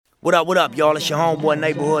What up, y'all? It's your homeboy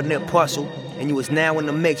Neighborhood Nip Puzzle, and you is now in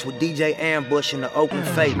the mix with DJ Ambush and the Oakland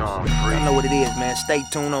Faders. I know what it is, man. Stay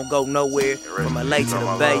tuned, don't go nowhere. From LA to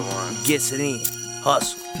the Bay, he gets it in.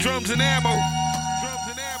 Hustle. Drums and ammo.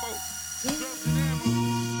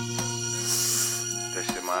 That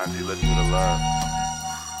shit reminds you, listen to the love.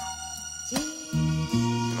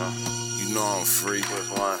 You know I'm free.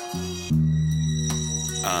 First one.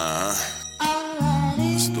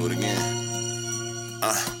 Let's do it again.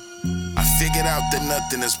 I figured out that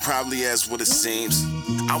nothing is probably as what it seems.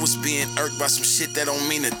 I was being irked by some shit that don't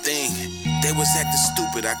mean a thing. They was acting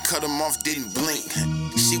stupid, I cut them off, didn't blink.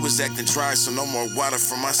 She was acting dry, so no more water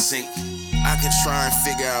from my sink. I can try and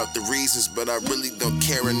figure out the reasons, but I really don't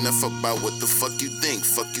care enough about what the fuck you think.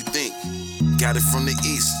 Got it from the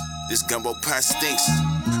east, this gumbo pie stinks.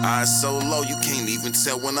 Eyes so low, you can't even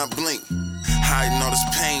tell when I blink. Hiding all this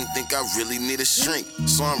pain, think I really need a shrink.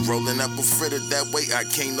 So I'm rolling up a fritter, that way I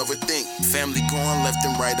can't overthink. Family going left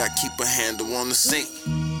and right, I keep a handle on the sink.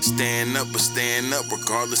 Staying up, but staying up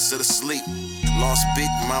regardless of the sleep. Lost Big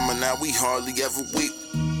Mama, now we hardly ever weep.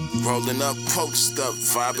 Rolling up, post up,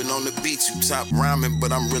 vibing on the beats. You top rhyming,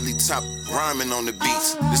 but I'm really top rhyming on the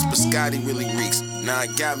beats. This biscotti really reeks, now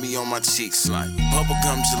it got me on my cheeks. Like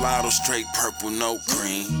bubblegum gelato, straight purple, no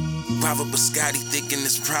green. Guava biscotti, thinking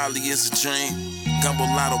this probably is a dream. Gumbo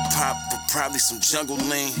lotto pop, but probably some jungle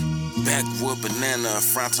lean. Backwood banana,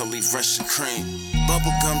 Fronto leaf Russian cream.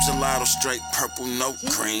 Bubblegum gelato, straight purple, no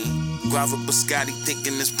cream. Guava biscotti,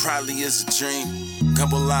 thinking this probably is a dream.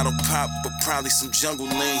 Gumbo lotto pop, but probably some jungle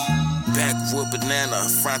lean. Backwood banana,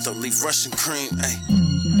 Fronto leaf Russian cream. Ay.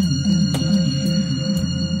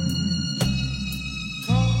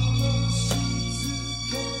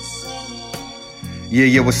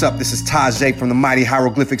 Yeah, what's up? This is Tajay from the Mighty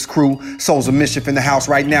Hieroglyphics crew. Souls of Mischief in the house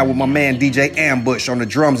right now with my man DJ Ambush on the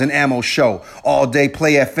Drums and Ammo show. All day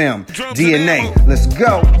Play FM. DNA. Let's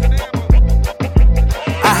go.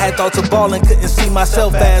 I had thoughts of ballin', couldn't see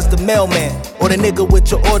myself as the mailman or the nigga with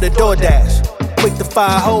your order DoorDash. Quick to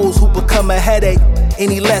fire hoes who become a headache.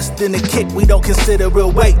 Any less than a kick, we don't consider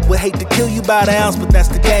real weight. Would hate to kill you by the ounce, but that's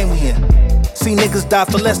the game we in. See niggas die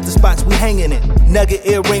for less, the spots we hanging in. Nugget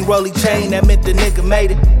earring, rolly chain, that meant the nigga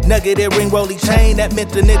made it. Nugget earring, rolly chain, that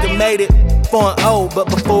meant the nigga made it. 4-0, but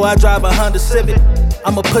before I drive a Honda Civic,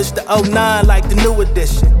 I'ma push the 09 like the new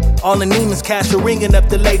edition. All the Neiman's cash are ringing up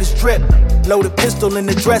the latest drip. Load a pistol in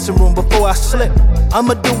the dressing room before I slip.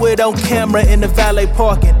 I'ma do it on camera in the valet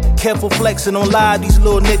parking. Careful flexing on live, these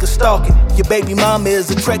little niggas stalking. Your baby mama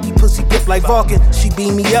is a Trekkie, pussy grip like Vulcan. She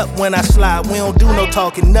beam me up when I slide, we don't do no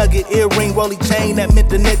talking. Nugget earring, rolly chain, that meant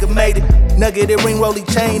the nigga made it. Nugget earring, rolly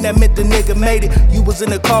chain, that meant the nigga made it. You was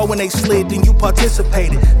in the car when they slid, then you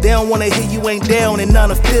participated. They don't wanna hear you ain't down and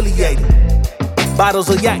unaffiliated. Bottles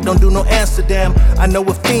of yak don't do no Amsterdam. I know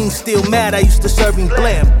a fiend still mad, I used to serve him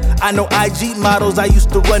blam. I know IG models, I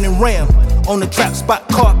used to run and ram. On the trap spot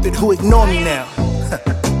carpet, who ignore me now?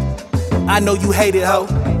 I know you hate it, ho.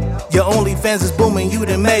 Your OnlyFans is booming, you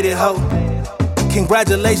done made it, ho.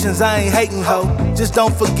 Congratulations, I ain't hating, ho. Just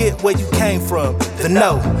don't forget where you came from. The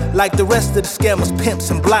no, like the rest of the scammers,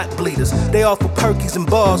 pimps and block bleeders. They offer perkies and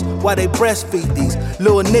bars while they breastfeed these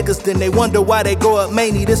little niggas. Then they wonder why they grow up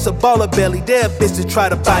manny. This a baller belly, they're a bitch to try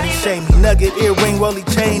to body shame me. Nugget earring, rolly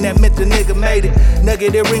chain, that meant the nigga made it.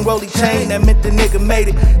 Nugget earring, rolly chain, that meant the nigga made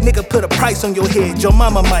it. Nigga put a price on your head, your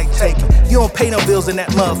mama might take it. You don't pay no bills in that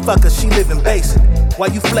motherfucker, she living basic.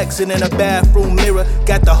 While you flexing in a bathroom mirror,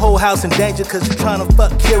 got the whole house in danger cause you tryna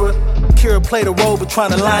fuck Kira. Kira played a role but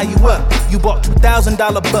tryna line you up. You bought $2,000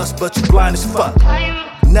 bus but you blind as fuck.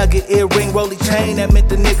 Nugget earring, rolly chain, that meant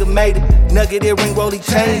the nigga made it. Nugget earring, rolly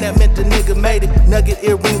chain, that meant the nigga made it. Nugget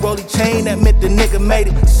earring, rolly chain, that meant the nigga made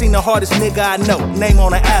it. Seen the hardest nigga I know, name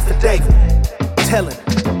on an affidavit. Telling,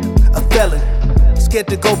 a felon. Scared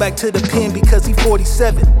to go back to the pen because he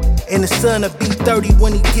 47. And the son will be 30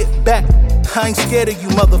 when he get back. I ain't scared of you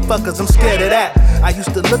motherfuckers, I'm scared of that. I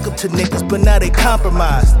used to look up to niggas, but now they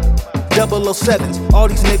compromised. 007s, all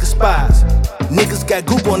these niggas spies. Niggas got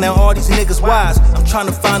Google, now all these niggas wise. I'm trying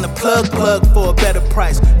to find a plug for a better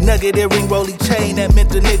price. Nugget earring, rolly chain, that meant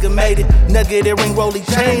the nigga made it. Nugget earring, rolly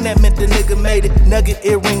chain, that meant the nigga made it. Nugget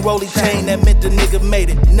earring, rolly chain, that meant the nigga made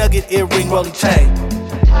it. Nugget earring, rolly chain.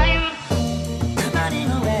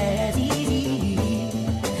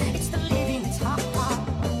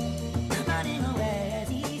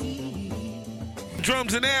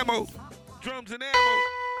 Drums and ammo. Drums and ammo.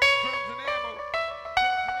 Drums and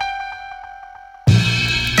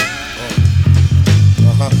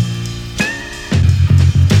ammo.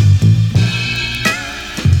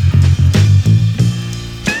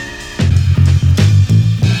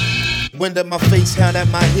 Wind at my face, hand at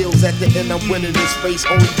my heels. At the end, I'm winning this race.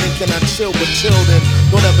 Only thinking I chill, but chill then.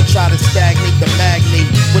 Don't ever try to stagnate the magnate.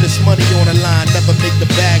 When it's money on the line, never make the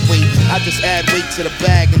bag wait. I just add weight to the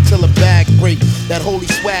bag until the bag break. That holy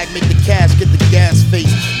swag make the cash get the gas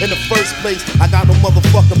face. In the first place, I got no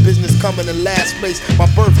motherfucking business coming in last place. My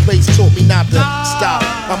birthplace taught me not to stop.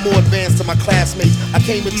 I'm more advanced than my classmates. I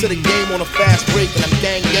came into the game on a fast break, and I'm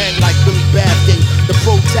gang like Billy Bathgate, the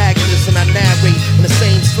protagonist, and I narrate in the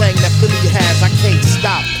same slang that Philly has. I can't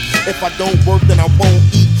stop. If I don't work, then I won't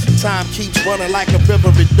eat. Time keeps running like a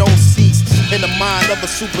river, it don't cease. In the mind of a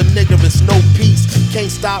super nigga, it's no peace.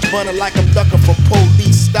 Can't stop running like I'm ducking from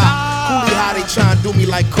police. Stop. Coolie how they tryin' do me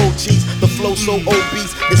like Cochise. The flow so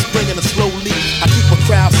obese, it's bringing a slow leak. I keep a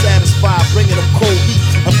crowd satisfied, bringing them cold heat.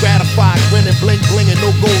 I'm gratified, grinning, blink, blinging,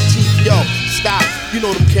 no gold teeth. Yo, stop. You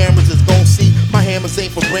know them cameras is gon' see. My hammers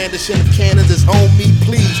ain't for brandishing. If cannons is on me,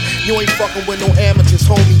 please. You ain't fucking with no amateurs,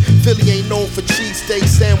 homie. Philly ain't known for cheesesteak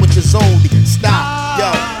sandwiches only. Stop, yo,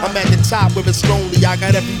 I'm at the top where it's lonely. I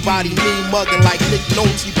got everybody mean mugging like Nick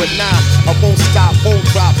Nolte, but nah, I won't stop, won't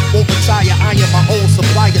drop, won't retire. I am my own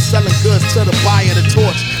supplier, selling goods to the buyer. The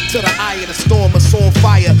torch to the eye of the storm, it's on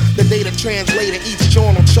fire. The data translator, each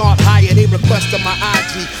journal chart higher. They requested my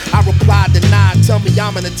IG, I replied denied. Tell me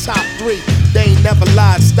I'm in the top 3. They ain't never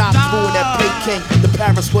lied. Stop doing that Peking, the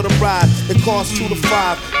Paris for the ride. It costs 2 to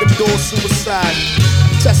 5. Them doors suicide.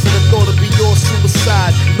 Testing the thought to be your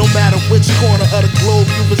suicide. No matter which corner of the globe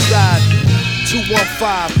you reside.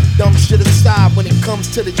 215, dumb shit aside. When it comes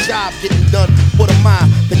to the job getting done, what am I?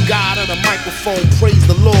 The God of the microphone, praise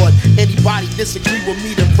the Lord. Anybody disagree with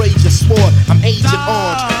me, then raise your sword. I'm Agent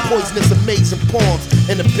Orange, poisonous, amazing poems.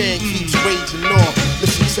 And the band keeps raging on.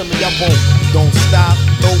 Listen to me, I won't. Don't stop,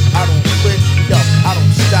 no, I don't quit. Yo, I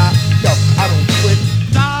don't stop, yo, I don't quit.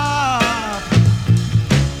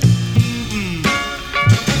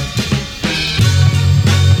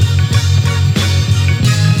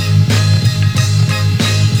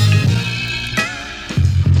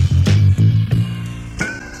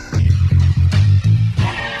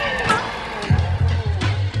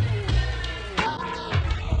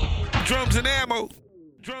 Drums and ammo.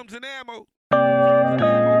 Drums and ammo.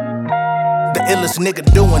 The illest nigga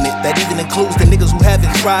doing it, that even includes the niggas who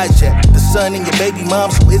haven't tried yet. The son and your baby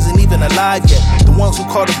moms who isn't even alive yet. The ones who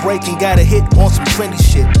caught a break and got a hit on some trendy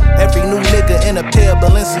shit. Every new nigga in a pair of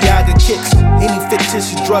Balenciaga kicks. Any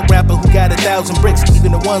fictitious drug rapper who got 1,000 bricks.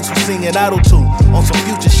 Even the ones who sing an auto-tune on some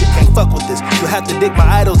future shit can't fuck with this. You have to dig my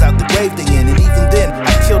idols out the grave they in. And even then,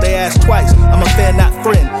 I kill their ass twice. I'm a fan, not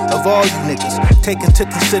friend of all you niggas. Take into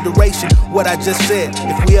consideration what I just said.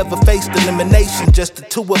 If we ever faced elimination, just the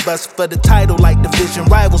two of us for the title like division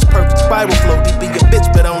rivals. Perfect spiral flow deep in your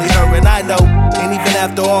bitch, but only her and I know. And even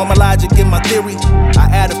after all my logic and my theory, I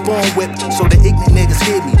add a form whip so the ignorant niggas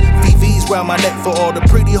hear me. VVs round my neck for all the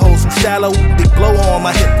pretty hoes who shallow. Big blow on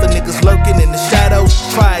my hip for niggas lurking in the shadows.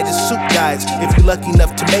 Try the soup guides. If you lucky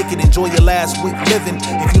enough to make it, enjoy your last week living.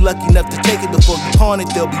 If you lucky enough to take it before you pawn it,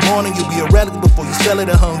 they'll be mourning. You'll be a relic before you sell it.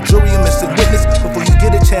 A hung jury and missing witness before you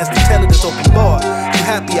get a chance to tell it. It's open bar. You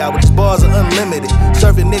happy hour, these bars are unlimited.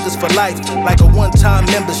 Serving niggas for life like a one-time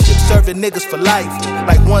membership. Serving niggas for life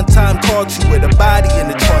like one-time caught you with a body in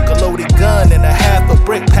the trunk, a loaded gun and a half a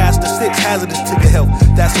brick past the 6, hazardous to your health.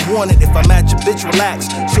 That's a warning. If I'm at your bitch, relax.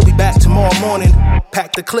 She'll be back tomorrow morning.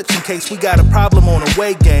 Pack the clips in case we got a problem on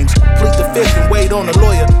away games. Plead the fifth and wait on the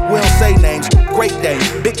lawyer. We don't say names. Great day,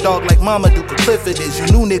 big dog like Mama Duke Clifford is. You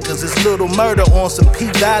new niggas, it's little murder on some P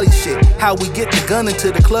Valley shit. How we get the gun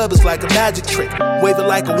into the club is like a magic trick. Wave it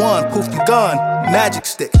like a wand, poof, you gone. Magic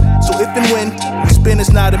stick. So if and when we spin,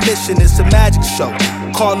 it's not a mission, it's a magic show.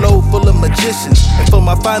 Car load full of magicians. And for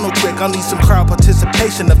my final trick, I'll need some crowd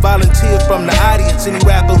participation. A volunteer from the audience, any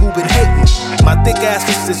rapper who been hating. My thick ass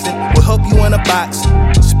assistant will help you in a box.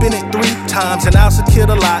 Spin it 3 times and I'll secure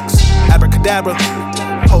the locks. Abracadabra,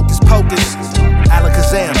 hocus pocus,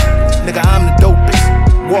 alakazam. Nigga, I'm the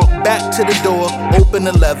dopest. Walk back to the door, open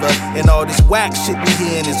the lever, and all this whack shit we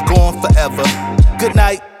hearin' is gone forever. Good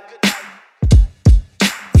night.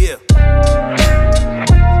 Yeah.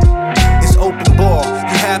 It's open ball.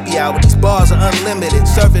 You happy hour. These bars are unlimited.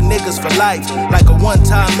 Serving niggas for life like a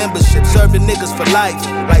one-time membership. Serving niggas for life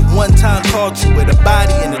like one time caught you with a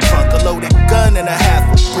body in the trunk, a loaded gun and a half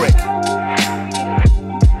a brick.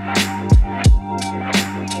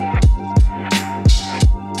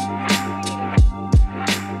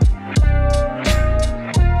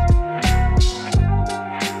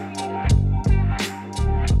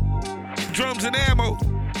 Drums and ammo.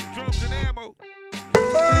 Drums and ammo.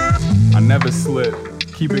 I never slip.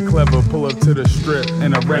 Keep it clever, pull up to the strip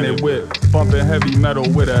in a rented whip. Bumping heavy metal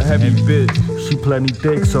with a heavy bitch. She plenty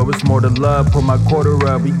thick, so it's more to love. Put my quarter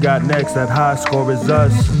up, we got next, that high score is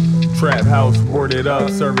us. Trap house, boarded up,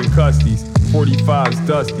 serving custies. 45's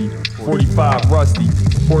dusty, 45 rusty.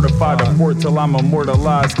 Fortify the fort till I'm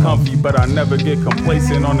immortalized comfy, but I never get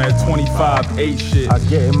complacent on that 25-8 shit. I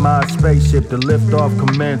get in my spaceship, the lift off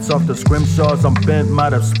commence. Off the scrimshaws I'm bent,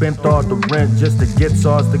 might have spent all the rent just to get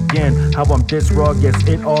sauced again. How I'm this raw, guess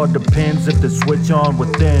it all depends if the switch on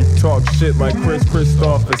within. Talk shit like Chris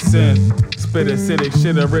Christopherson. Spit acidic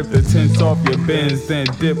shit'll rip the tints off your bins. Then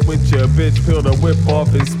dip with your bitch, peel the whip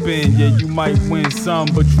off and spin. Yeah, you might win some,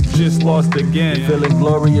 but you just lost again. Feeling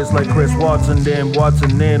glorious like Chris Watson, then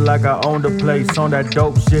Watson in like I own the place. On that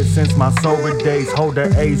dope shit since my sober days. Hold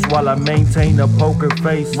the ace while I maintain a poker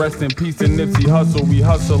face. Rest in peace to Nipsey Hussle, we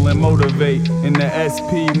hustle and motivate. In the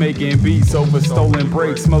SP, making beats over stolen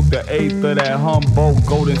breaks. Smoke the eighth of that Humboldt,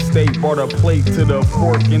 Golden State. Brought a plate to the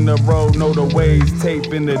fork in the road, know the ways.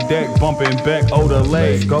 Tape in the deck, bumping back, oh the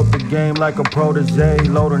lay. Scope the game like a protege.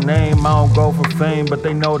 Load her name, I don't go for fame, but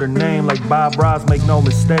they know the name like Bob Ross, make no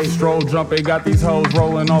mistake. Stroll jumping, got these hoes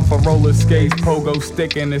rolling off of roller skates. Pogo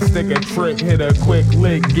sticking and stick a trick, hit a quick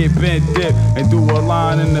lick, get bent dip, and do a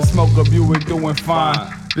line in the smoke of Buick doing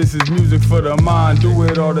fine. This is music for the mind, do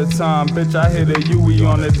it all the time. Bitch, I hit a Yui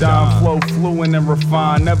on the dime. Flow fluent and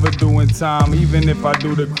refined, never doing time, even if I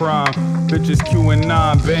do the crime. Bitch, it's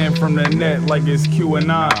Q&9, banned from the net like it's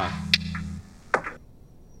Q&9.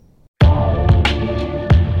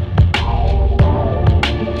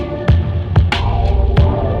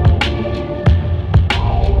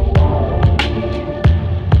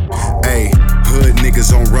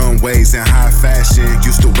 On runways in high fashion.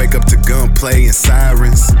 Used to wake up to gunplay and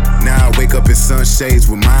sirens. Now I wake up in sunshades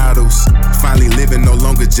with models. Finally living, no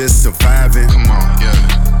longer just surviving. Come on, yeah,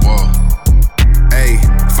 whoa. Hey,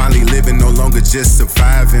 finally living, no longer just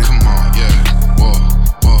surviving. Come on, yeah,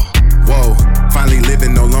 whoa. Finally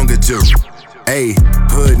living, no longer just. Ayy,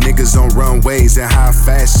 hood niggas on runways in high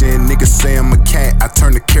fashion. Niggas say I'm a cat, I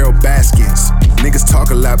turn to Carol Baskins. Niggas talk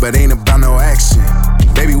a lot, but ain't about no action.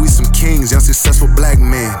 Baby, we some kings, young successful black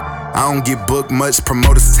men. I don't get booked much,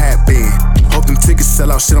 promoters tap in. Hope them tickets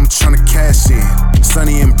sell out, shit, I'm tryna cash in.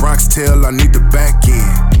 Sunny in Bronx, tell I need the back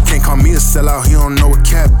end. Can't call me a sellout, he don't know what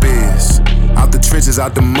cap is. Out the trenches,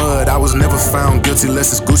 out the mud, I was never found guilty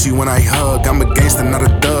unless it's Gucci when I hug. I'm a gangster, not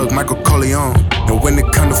a thug, Michael Corleone. And when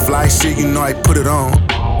it come to fly shit, you know I put it on.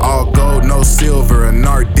 All gold, no silver, an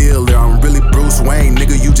art dealer. I'm really Bruce Wayne,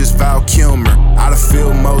 nigga, you just Val Kilmer. Out of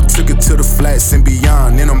field mode, took it to the flats and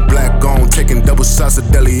beyond. Then I'm black on, taking double shots of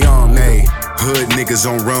DeLeon, ayy. Hood niggas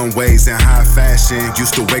on runways in high fashion.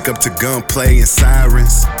 Used to wake up to gunplay and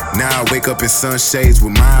sirens. Now I wake up in sunshades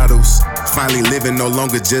with models. Finally living, no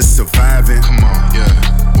longer just surviving. Come on, yeah,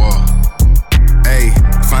 whoa. Ayy,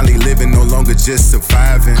 finally living, no longer just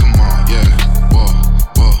surviving. Come on, yeah,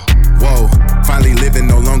 whoa. Finally living,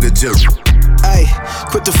 no longer just. Ayy,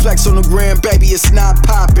 quit the flex on the gram, baby, it's not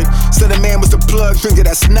poppin'. Said the man was the plug, nigga,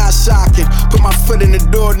 that's not shocking. Put my foot in the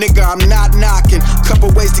door, nigga, I'm not knocking.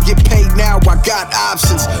 Couple ways to get paid now, I got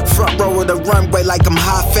options. Front row of the runway like I'm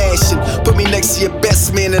high fashion. Put me next to your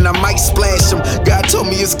best man and I might splash him. God told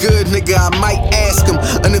me it's good, nigga, I might ask him.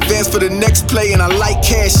 An advance for the next play and I like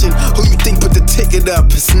cashing. Who you think put the ticket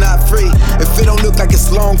up? It's not free. If it don't look like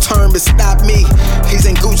it's long term, it's not me. These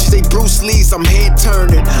ain't Gucci, they Bruce Lee's, I'm head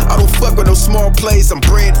turning. I don't fuck with no small plays, I'm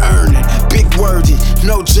bread earning. Big wordy,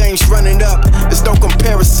 no James running up. There's no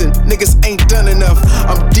comparison, niggas ain't done enough.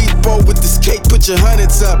 I'm deep-o with this cake, put your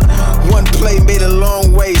hundreds up. One play made a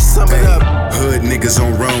long way, sum it up. Hood niggas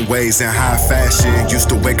on runways in high fashion. Used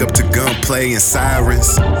to wake up to gunplay and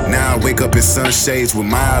sirens. Now I wake up in sunshades with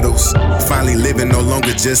models. Finally living, no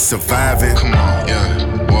longer just surviving. Come on,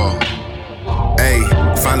 yeah, whoa.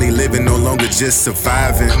 Ayy, finally living, no longer just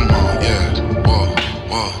surviving. Come on, yeah,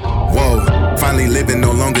 whoa. Finally living,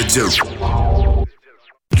 no longer just.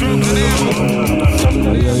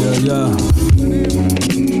 Yeah.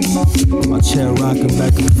 My chair rocking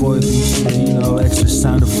back and forth and shit, you know, extra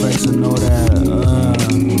sound effects and all that.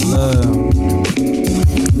 Love.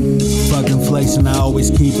 Fucking flexing, I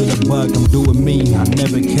always keep it a buck. I'm doing me. I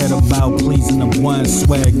never cared about pleasing them one.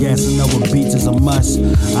 Swear gassing over beats is a must.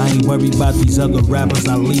 I ain't worried about these other rappers.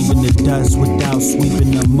 I leave in the dust without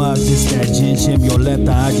sweeping them up. This that gin chimoletta,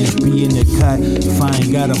 I just be in the cut. If I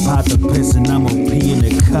ain't got a pot to piss and I'ma pee in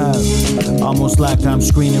the cup. Almost like I'm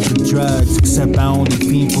screening for drugs, except I only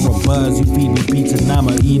feed for a buzz. You feed me pizza and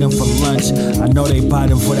I'ma eat them for lunch. I know they buy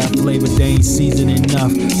them for that flavor, they ain't seasoned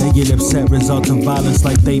enough. They get upset, result of violence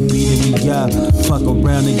like they beating me up. Fuck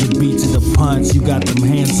around and get beat to the punch. You got them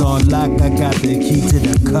hands on lock, I got the key to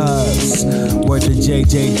the cuffs. Word to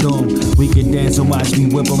JJ Doom, we can dance and watch me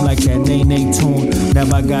whip them like that Nene tune. Now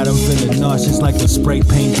I got them feeling nauseous like the spray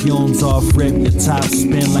paint fumes off rip. The top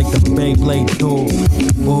spin like the Beyblade tool.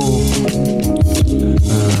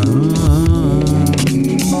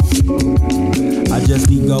 I just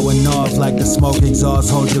be going off like the smoke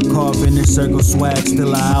exhaust. Hold your cough in this circle swag.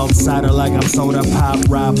 Still an outsider like I'm soda pop,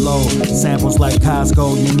 Rob Low. Samples like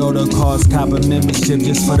Costco, you know the cost. Cop a membership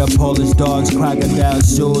just for the Polish dogs. Crocodile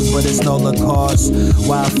shoes, but it's no Lacoste.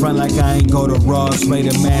 Wild front like I ain't go to Ross.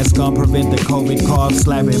 Rated mask on, prevent the COVID cough.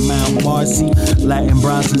 Slapping Mount Marcy, Latin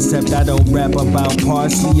Bronson, except I don't rap about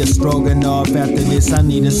parsley or stroganoff. After this, I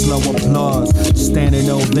need a slow applause. Standing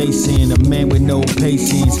ovation, a man with no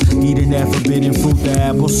patience. Eating that forbidden fruit, the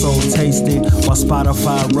apple so tasted. While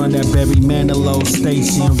Spotify run that Barry Manilow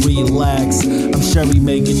station. Relax, I'm sure he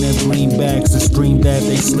making them greenbacks. The stream that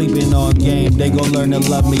they sleeping on game. They gon' learn to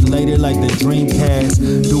love me later like the Dreamcast.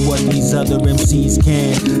 Do what these other MCs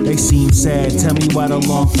can. They seem sad, tell me why the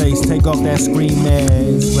long face. Take off that screen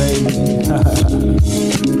mask, baby.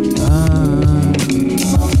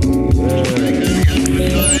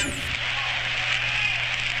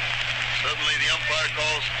 Suddenly the umpire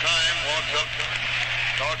calls time, walks up,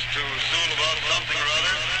 talks to Sewell about something or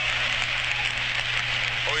other.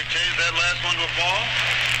 Oh, he changed that last one to a ball?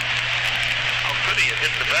 How could he have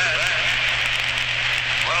hit the bat?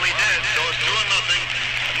 Well, he did, so it's 2-0.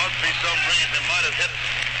 There must be some reason. Might have hit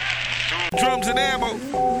Sewell. Drums and ammo.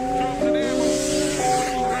 Drums and ammo.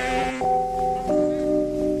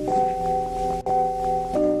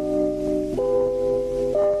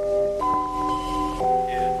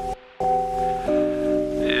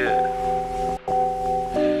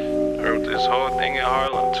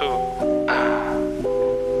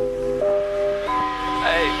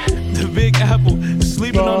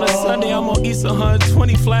 Sleeping on a Sunday, I'm on East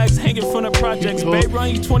 120 flags hanging from the projects. Babe, run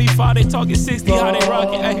you 25, they talking 60, how they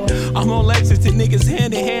rockin'. Ay, I'm on Lexington, niggas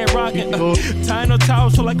hand in hand rockin'. Tying no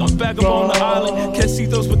towels, feel like I'm back up on the island.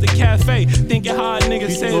 Casitos with the cafe, thinking how a nigga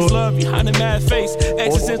say it's love behind the mad face.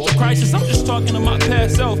 Existential crisis, I'm just talking to my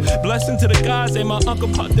past self. Blessing to the gods, and my uncle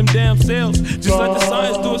popped them damn cells. Just let the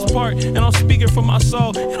science do its part, and I'm speaking from my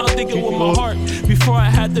soul, and I'm thinking with my heart. Before I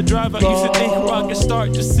had to drive, I used to think rocket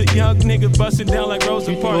start. Just a young nigga busting down like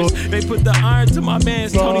Rosa Parks. They put the iron to my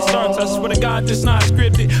man's Tony Starks. I swear to God, this not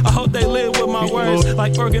scripted. I hope they live with my words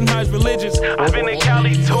like organized religions. I've been in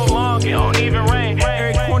Cali too long, it don't even rain.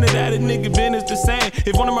 Every corner that a nigga been is the same.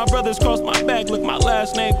 If one of my brothers crossed my back, look, my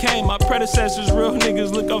last name came. My predecessors, real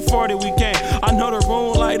niggas, look up for it, we came. I know the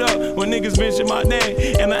room light up when niggas mention my name.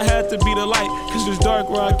 And I had to be the light, cause it's dark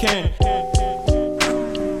where I came.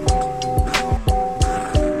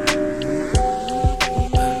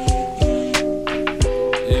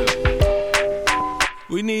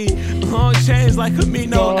 We need long chains like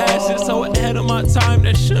amino acids. So ahead of my time,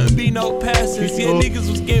 there shouldn't be no passes. Yeah, niggas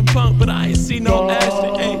was getting punked, but I ain't see no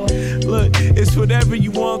action. Hey, look, it's whatever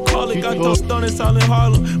you want, call it. Got those stoners all in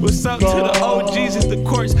Harlem. What's up to the OGs at the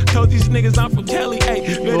courts? Told these niggas I'm from Cali. Hey,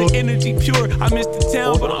 better energy pure. I miss the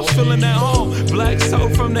town, but I'm feeling at home. Black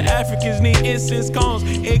soap from the Africans need incense cones.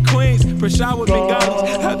 In Queens, Prashawa Bengalis.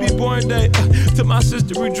 Happy born day to my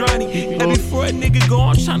sister Rudrani. And before a nigga go,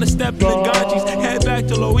 I'm trying to step in the Ganges. Head back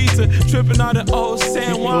to Louisa, tripping out of old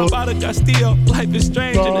San Juan by the Castillo. Life is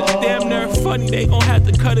strange and it's damn near funny. They gon' have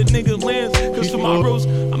to cut a nigga lens. Cause for my rules,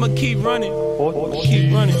 I'ma keep running.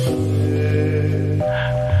 Keep running.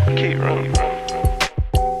 Keep running.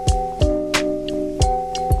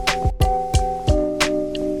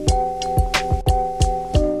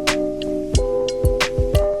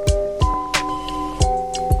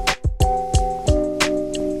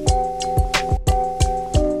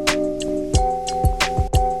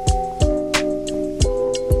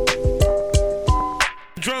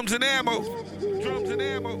 Drums and ammo. Drums and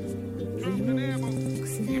ammo. Drums and ammo.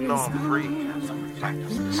 You know I'm free.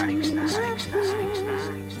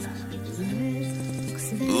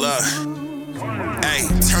 Look, hey,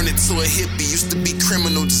 turn it to a hippie. Used to be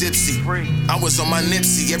criminal gypsy. I was on my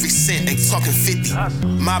Nipsey, every cent, ain't talking 50.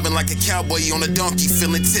 Mobbing like a cowboy on a donkey,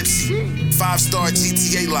 feeling tipsy. 5-star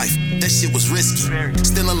GTA life, that shit was risky.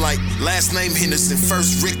 Stealing like last name Henderson,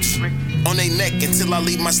 first Ricky. On they neck until I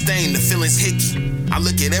leave my stain, the feeling's hickey. I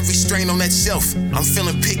look at every strain on that shelf, I'm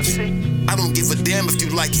feeling picky. I don't give a damn if you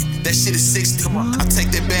like it, that shit is 60. I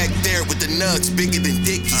take that bag there with the nugs bigger than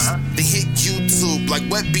Dickies. Then hit YouTube like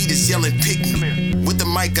what beat is yelling pick me. With the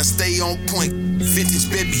mic I stay on point, vintage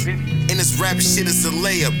baby. And this rap shit is a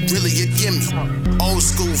layup, really a gimme. Old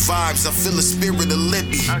school vibes, I feel the spirit of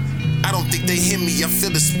Libby. I don't think they hear me, I feel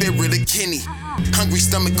the spirit of Kenny. Hungry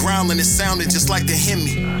stomach growling, it sounded just like the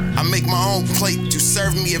Hemi. I make my own plate, you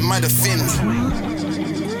serve me, it might offend me.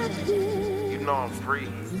 You know I'm free.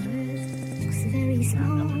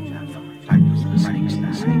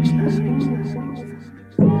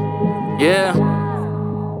 Yeah.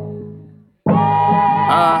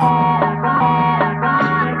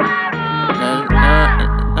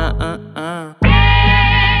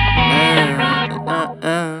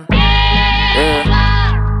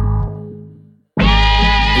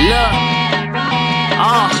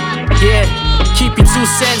 Yeah, keep your 2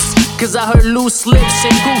 cents, cause I heard loose lips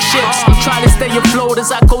and cruise ships. I'm trying to stay afloat as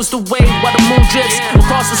I coast away while the moon drips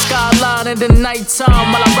across the skyline in the nighttime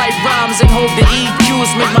while I write rhymes and hold the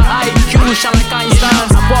EQs. Make my IQ shine like Einstein's.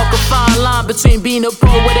 I walk a fine line between being a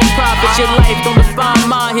poet and prophet. Your life don't define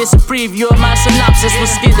mine. Here's a preview of my synopsis.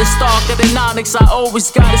 Was scared to stalker than onyx. I always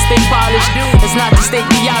gotta stay polished. It's not to state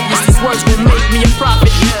the obvious. These words will make me a prophet.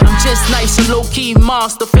 I'm just nice, a low-key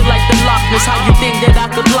monster. Feel like the Loch Ness. How you think that I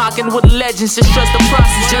could lock in with legends? Just trust the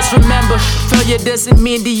process. Just remember, failure doesn't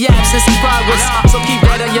mean the absence of progress. So keep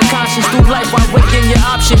that on your conscience. Do life while weighing your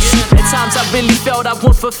options. At times I really felt I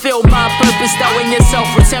won't fulfill my purpose. Doubting yourself,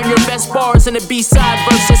 return your best bars in the B-side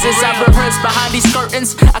verses. As I rehearse behind these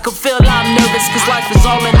curtains, I can feel I'm nervous, cause life is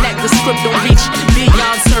all a neck. The script don't reach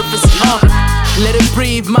beyond surface. Let it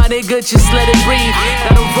breathe, my nigga, just let it breathe.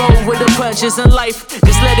 Gotta roll with the punches in life,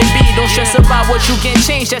 just let it be. Don't stress about what you can't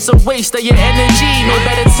change, that's a waste of your energy. No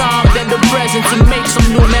better time than the present to make some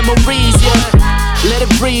new memories, yeah. Let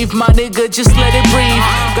it breathe, my nigga, just let it breathe.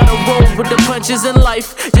 Gotta roll with the punches in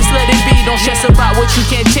life, just let it be. Don't stress about what you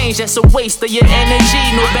can't change, that's a waste of your energy.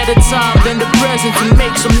 No better time than the present to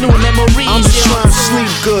make some new memories. I'm just trying to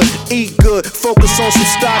sleep good, eat good, focus on some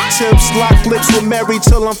stock tips. Lock lips with Mary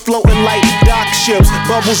till I'm floating like dock ships.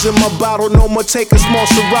 Bubbles in my bottle, no more taking small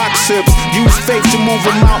Ciroc sips. Use faith to move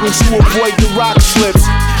a mountain to avoid the rock slips.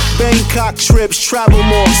 Bangkok trips, travel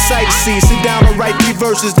more, sightsee. Sit down and write 3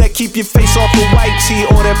 verses that keep your face off a white tee.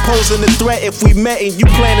 Or that posing a threat if we met and you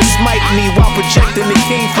plan to smite me while projecting the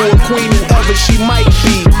king for a queen, whoever she might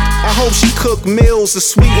be. I hope she cook meals are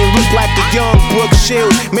sweet and look like the young Brooke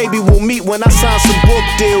Shields. Maybe we'll meet when I sign some book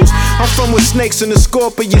deals. I'm from where snakes and the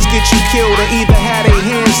scorpions get you killed, or either had their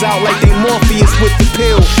hands out like they Morpheus with the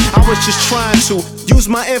pill. I was just trying to use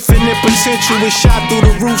my infinite potential and shot through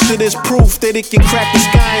the roofs of this proof that it can crack the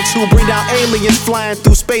sky into bring down aliens flying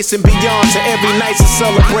through space and beyond. To every night's a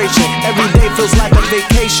celebration, every day feels like a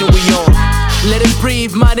vacation we on. Let it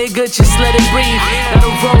breathe, my nigga, just let it breathe.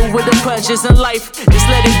 Gotta roll with the punches in life, just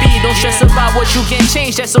let it be. Don't stress about what you can't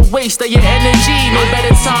change, that's a waste of your energy. No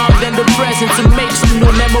better time than the present to make some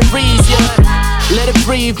new memories, yeah. Let it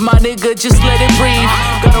breathe, my nigga, just let it breathe.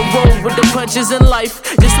 Gotta roll with the punches in life,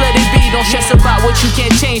 just let it be. Don't stress about what you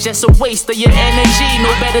can't change, that's a waste of your energy.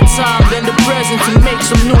 No better time than the present to make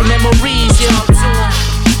some new memories, yeah.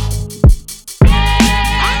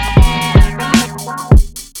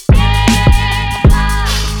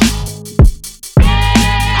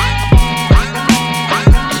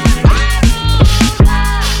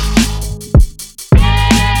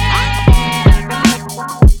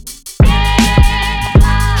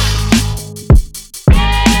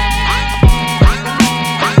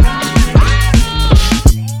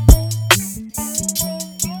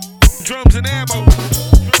 Drums and ammo.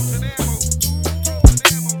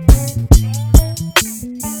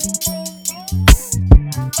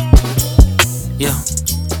 Yeah.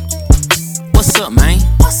 What's up, man?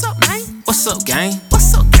 What's up, man? What's up, gang?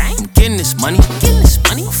 What's up, gang? I'm getting this money.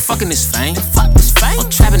 I'm fucking this fame. I'm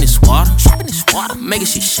trapping this water. Making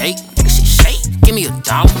shit shake. Give me $1.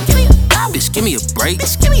 Bitch, give me a break.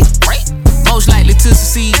 Most likely to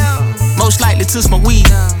succeed. Most likely to smoke weed.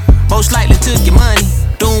 Most likely to get money.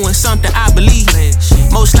 Doing something I believe.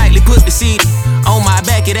 Most likely put the CD on my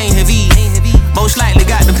back, it ain't heavy. Most likely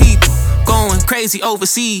got the people going crazy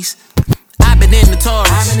overseas. I've been in the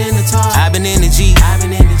Taurus, I've been in the G,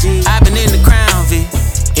 I've been in the Crown Vic,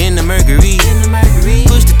 in the Mercury.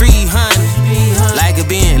 Push the 300 like a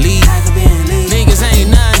Bentley. Niggas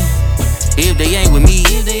ain't nothing if they ain't with me.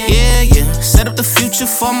 Yeah. Set up the future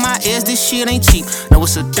for my ass, this shit ain't cheap. Know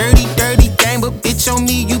it's a dirty game, but bitch on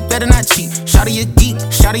me, you better not cheat. Shout to your geek,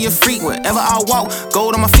 shout to your freak. Wherever I walk,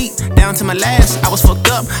 gold on my feet. Down to my last, I was fucked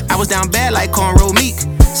up. I was down bad like cornrow meek.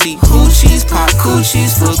 See, hoochies pop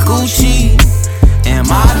coochies for Gucci, and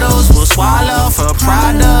models will swallow for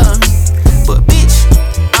Prada. But bitch,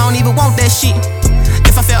 I don't even want that shit.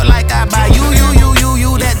 If I felt like I buy you,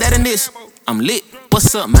 that and this, I'm lit.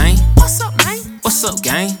 What's up, man? What's up,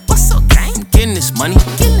 gang? I'm getting this money,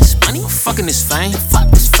 I'm fucking this fame,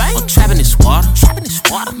 I'm trapping this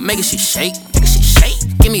water, making shit shake,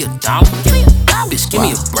 give me $1, bitch, give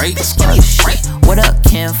me a break, What up,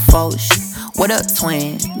 Ken Foch? What up,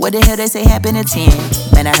 twin? What the hell they say happened at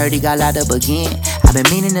 10? Man, I heard he got locked up again. I've been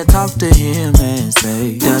meaning to talk to him and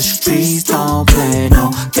say the streets don't play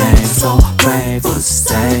no games, so pray for the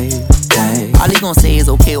same day. All he gon' say is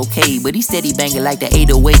okay, but he said he banging like the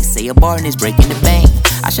 808. Say a bar and it's breaking the bank.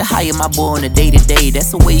 I should hire my boy on a day-to-day.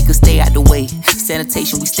 That's the way you can stay out the way.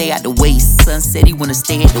 Sanitation, we stay out the way. Son said he wanna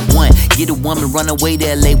stay at the one. Get a woman, run away to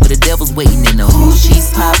LA where the devil's waiting in the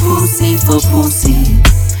hoochies. Pop pussy for pussy.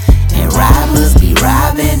 And robbers be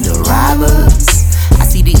robbing the robbers. I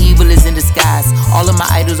see the evil is in disguise. All of my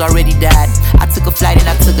idols already died. I took a flight and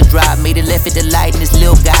I took a drive. Made it left at the light and this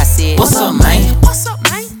little guy said, What's up, man?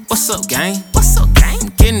 What's up, gang? I'm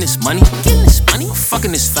getting this money, I'm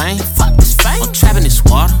fucking this fame, I'm trapping this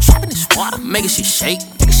water, making shit shake,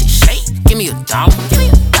 give me $1,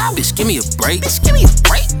 bitch, give me a break,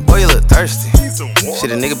 Boy, you look thirsty.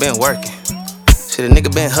 Shit, a nigga been working. Shit, a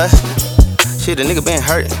nigga been hustling. Shit, a nigga been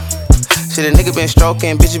hurting. Shit, a nigga been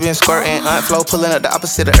stroking, bitch, you been squirting. Aunt Flo pulling up the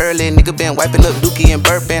opposite of early. Nigga been wiping up dookie and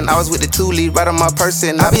burping. I was with the 2-lead right on my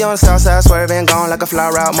person. I be on the south side swerving, gone like a fly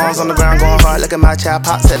route. Mom's on the ground going hard. Look at my child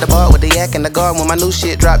pops at the bar with the yak in the guard. When my new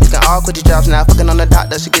shit drop, you can all quit your jobs now. Fucking on the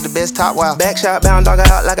doctor, she get the best top wow. Back shot, bound dog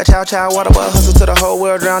out like a chow. Water boy hustle to the whole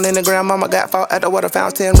world, drowned in the ground. Mama got fought at the water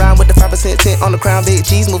fountain. Rhyme with the 5% tint on the crown. Big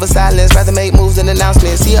G's moving silence, rather make moves than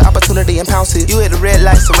announcements. See an opportunity and pounce it. You hit the red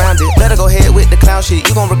light surrounded. Better go ahead with the clown shit.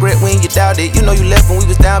 You gon' regret when you doubt it. You know you left when we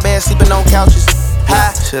was down bad, sleeping on couches.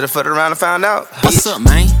 High, should've fucked around and found out. What's up,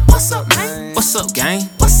 man? What's up, gang?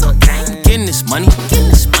 I'm getting this money,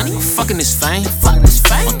 I'm fucking this fame,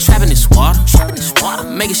 I'm trapping this water,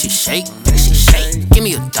 making shit shake, give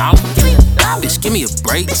me $1, bitch, give me a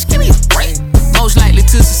break, Most likely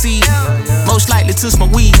to succeed, most likely to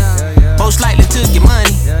smoke weed, most likely to get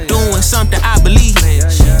money, doing something I believe.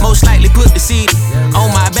 Most likely put the seed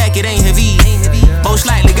on my back, it ain't heavy. Most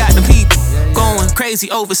likely got them people going crazy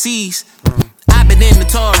overseas. I've been in the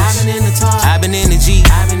Taurus, I've been in the G,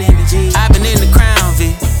 I've been in the Crown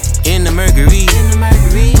Vic, in the Mercury,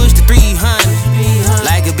 push the 300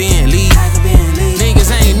 like a Bentley.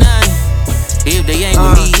 Niggas ain't nothing if they ain't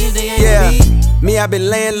with me. Yeah, me, I been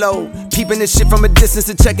laying low. Peeping this shit from a distance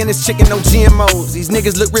and checking this chicken, no GMOs. These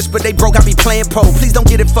niggas look rich, but they broke, I be playing pole. Please don't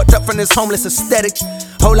get it fucked up from this homeless aesthetic.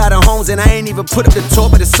 Whole lot of homes and I ain't even put up the tour,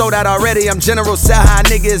 but it's sold out already. I'm General Sal, how a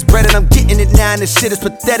nigga is bred and I'm getting it now and this shit is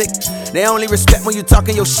pathetic. They only respect when you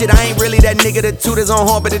talking your shit. I ain't really that nigga that tutors on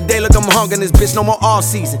horn, but today look I'm hungering this bitch no more all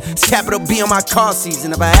season. It's capital B on my car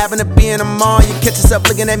season. If I happen to be in the mall, you catch yourself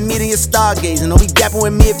looking at me and you're stargazing. Don't be dapping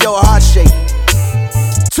with me if your heart shaking.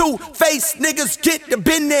 Two-faced niggas get the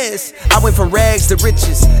business. I went from rags to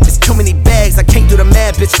riches. It's too many bags, I can't do the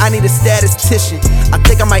math, bitch. I need a statistician. I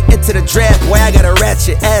think I might enter the draft. Boy, I got a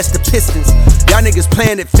ratchet ass the Pistons. Y'all niggas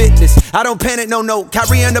playing at fitness. I don't panic, no.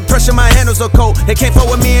 Kyrie under pressure, my handles so cold. They can't fuck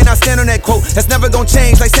with me and I stand on that quote. That's never gonna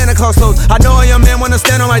change like Santa Claus clothes. I know a young man wanna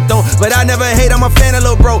stand on my throne, but I never hate, I'm a fan of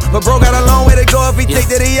Lil' Bro. But bro got a long way to go if he think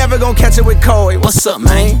that he ever gonna catch it with Cole. Hey, what's up,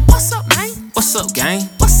 man? What's up, gang?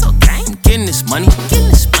 I'm getting this money,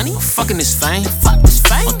 I'm fucking this fame,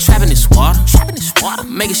 I'm trapping this water,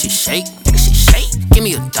 making shit shake, give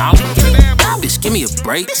me $1, bitch, give me a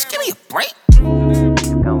break,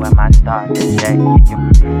 You can wear my star to check it,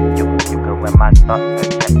 you can wear my star to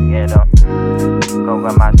check it up. You can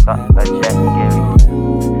wear my star to check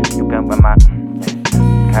it, you can wear my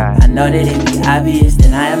I know that it be obvious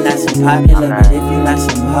that I am not so popular, but if you got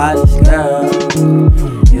some heartless girl,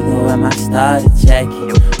 you can wear my starter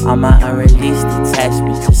jacket. All my unreleased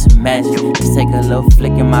attachments, just imagine. Just take a little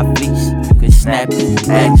flick in my fleece, you can snap it,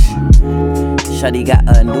 action. Shawty got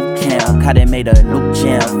a new cam, Caught made a new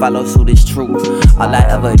jam. Follow suit is true. All I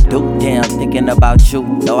ever do, damn, thinking about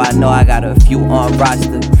you. Though I know I got a few on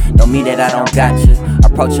roster, don't mean that I don't got you.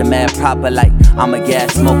 Approach a man proper like I'm a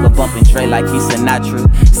gas smoker, bumping Trey like he's Sinatra.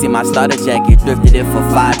 See my starter jacket, thrifted it for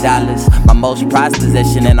 $5. My most prized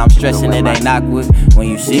possession, and I'm stressing it ain't awkward. When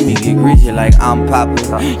you see me get greasy like I'm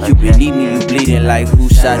Papa, you believe me, you bleeding like who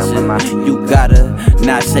shot you. You gotta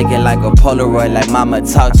not shake it like a Polaroid, like mama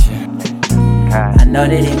taught you. I know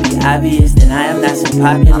that it be obvious that I am not so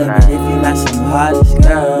popular, but if you got some heartless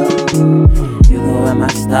girl, you can wear my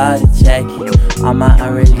starter jacket. All my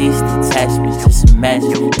unreleased attachments, just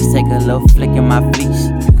imagine. Just take a little flick in my fleece,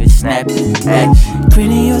 you can snap it back.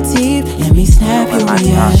 Gritting your teeth, let me snap your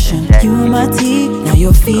reaction. You on my team, now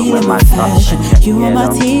you're feeling my fashion. You on my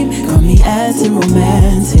team, call me acting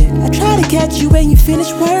romantic. I try to catch you when you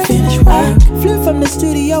finish work. I flew from the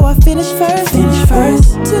studio, I finished first.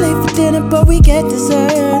 Too late for dinner, but we get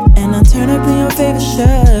dessert. And I turn up in your favorite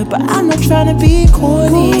shirt, but I'm not trying to be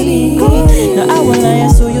corny. Now I will lie, I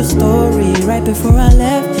saw your story right before I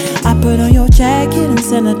left. I put on your jacket and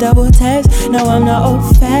sent a double text. Now I'm not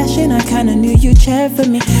old fashioned, I kinda knew you cared for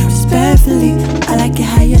me. Respectfully, I like it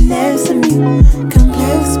how you're next to me.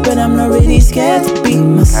 Complex, but I'm not really scared to be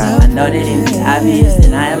myself. I know that it be obvious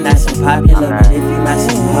that I am not so popular, but if you my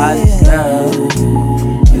sweetheart girl,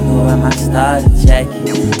 you go wear my starter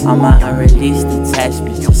jacket. All my unreleased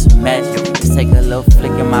attachments, just imagine. Just take a little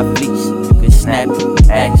flick in my bleach, you can snap it,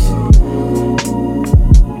 action.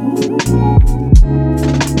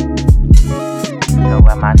 You go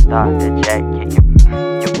wear my starter jacket.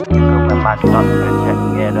 You go wear my starter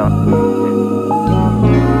jacket.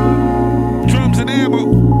 Drums and ammo.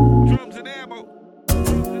 Drums and ammo.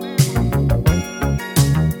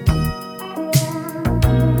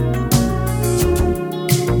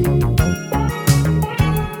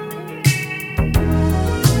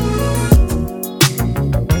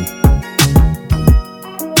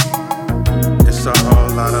 It's a whole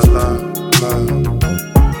lot of love.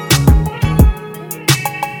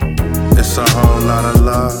 It's a whole lot of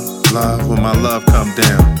love when my love come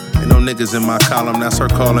down. Ain't no niggas in my column, that's her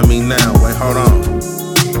calling me now. Wait, hold on.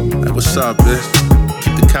 Hey, what's up, bitch?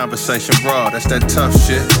 Keep the conversation broad, that's that tough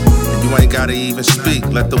shit. And you ain't gotta even speak,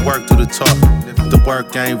 let the work do the talking. If the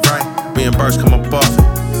work ain't right, reimburse come up off it.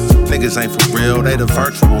 Niggas ain't for real, they the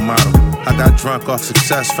virtual model. I got drunk off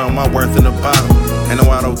success, found my worth in the bottle. Ain't no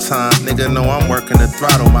auto time, nigga know I'm working the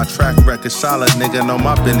throttle. My track record solid, nigga know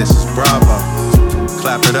my business is Bravo.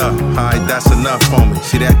 Clap it up, alright, that's enough for me.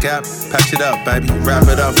 See that gap? Patch it up, baby, wrap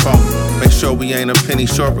it up for me. Make sure we ain't a penny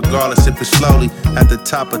short, regardless if it's slowly. At the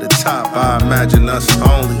top of the top, I imagine us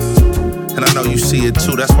only. And I know you see it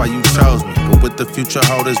too, that's why you chose me. But with the future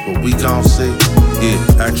holders, what we gon' see?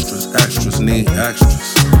 Yeah, extras need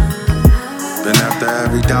extras. Been after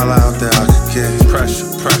every dollar out there I could get.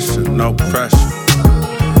 Pressure, no pressure.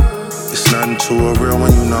 It's nothing to a real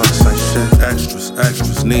when you know this ain't shit.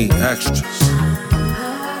 Extras need extras.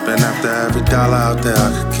 Been after every dollar out there I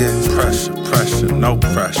could get. Pressure, no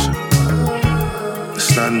pressure.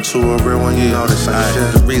 It's nothing to a real when you know this ain't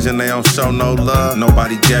shit. The reason they don't show no love,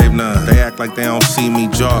 nobody gave none. They act like they don't see me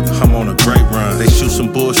jog, I'm on a great run. They shoot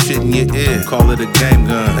some bullshit in your ear, call it a game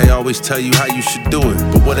gun. They always tell you how you should do it,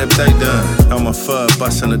 but what have they done? I'm a fud,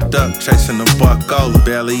 busting a duck, chasing a buck over.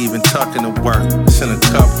 Barely even tucking the work, it's in a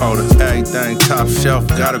cup holder. Everything top shelf,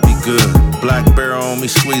 gotta be good. Black barrel on me,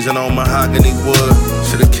 squeezing on mahogany wood.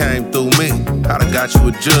 Should've came through me, I'da got you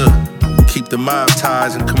a jug. Keep the mob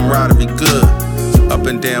ties and camaraderie good. Up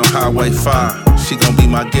and down Highway 5, she gon' be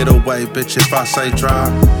my getaway, bitch, if I say drive.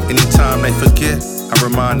 Anytime they forget, I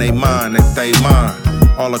remind they mind that they mine.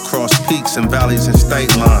 All across peaks and valleys and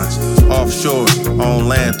state lines. Offshores, on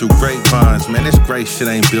land through grapevines. Man, this great shit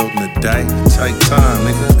ain't built in a day. Take time,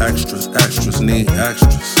 nigga. Extras need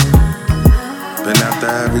extras. Been after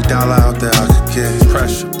every dollar out there I could get.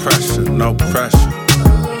 Pressure, no pressure.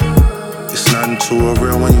 It's nothing to a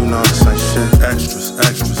real when you know this ain't shit.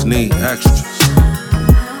 Extras need extras.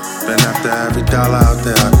 Been after every dollar out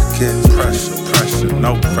there I could get. Pressure,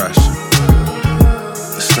 no pressure.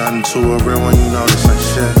 It's nothing to a real when you know this ain't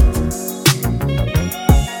shit.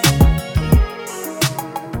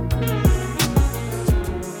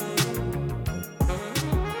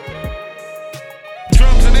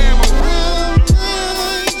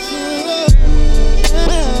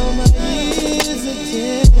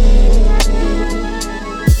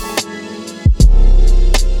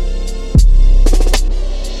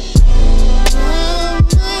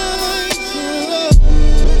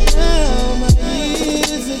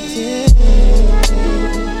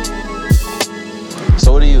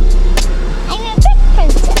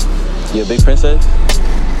 Big princess?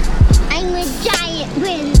 I'm a giant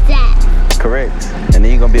princess. Correct. And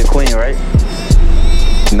then you're gonna be a queen, right?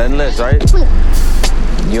 Nothing less, right?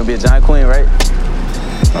 You're gonna be a giant queen, right?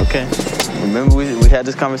 Okay. Remember we had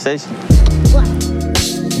this conversation? What?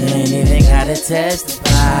 You ain't even gotta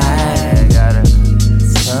testify.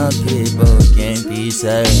 Some people can't be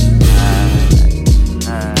certified.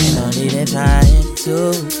 Ain't no need in trying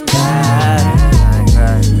to hide.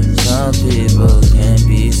 Some people can't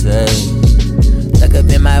be saved. Look up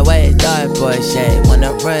in my way, dark boy shade.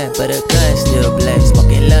 Wanna run, but a gun still blaze.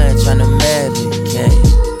 Smoking lunch, tryna medicate.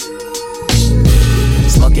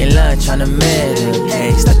 Smoking lunch, tryna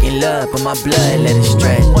medicate. Stuck in love. love, but my blood let it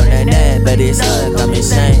stray. Wonder that, but it's up, I'm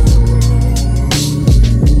insane.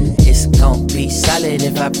 It's gon' be solid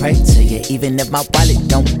if I pray to you, even if my wallet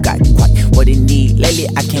don't got quite what it need. Lately,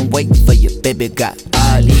 I can't wait for you, baby. Got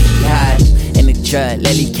all these highs in the truck,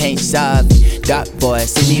 lately can't solve it. Dark boy,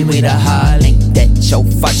 see me with a heart. Ain't that your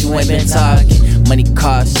fault, you ain't been talking. Money,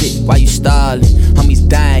 car, shit, why you stalling? Homies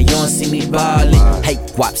dying, you don't see me ballin'. Hey,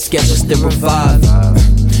 WAP, schedule still revolving.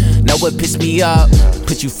 Know what pissed me off?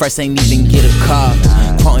 Put you first, ain't even get a call.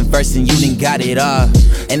 Quoting verse and you done got it all.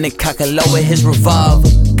 And the cocker lower his revolver.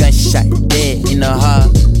 Gunshot dead in the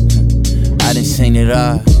heart. I done seen it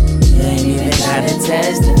all. You ain't even gotta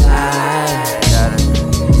testify.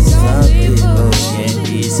 Some people can't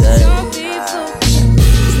be saved.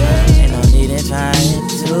 Ain't no need in trying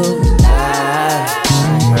to lie.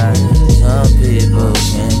 Some people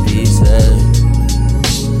can't be saved.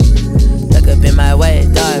 Look up in my way,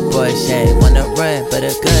 dark boy shade. Wanna run, but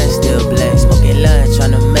a gun still blaze. Smoking lunch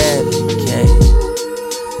on the medicate.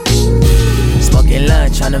 Smoking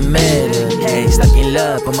lunch on the medicate. Stuck in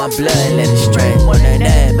love, but my blood let it stray. Wonder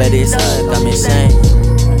that, but it's up, I'm insane.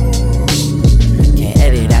 Can't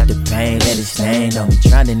edit out the pain, let it stain on me.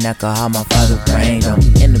 Trying to knock out my father's brain on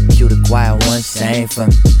me. In the pew, the choir one sang for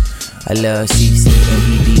me. I love CC and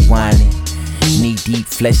BB whining. Knee deep,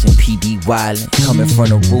 flesh and PD wildin'. Coming from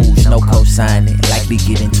the rules, no co-signing. Likely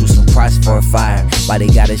get into some crossfire fire. Why they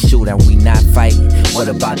gotta shoot and we not fighting? What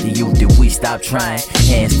about the youth? Did we stop trying?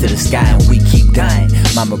 Hands to the sky and we keep dying.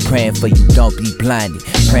 Mama praying for you, don't be blinded.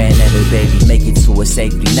 Praying that her baby make it to her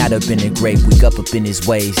safely. Not up in the grave, wake up in his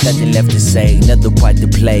ways. Nothing left to say, another part to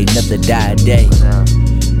play, another die day.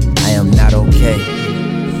 I am not okay.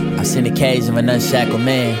 I've seen the cage of an unshackled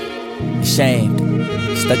man, ashamed.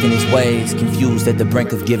 Stuck in his ways, confused at the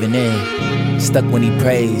brink of giving in. Stuck when he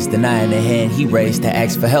prays, denying the hand he raised to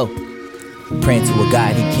ask for help. Praying to a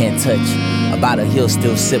God he can't touch. About a hill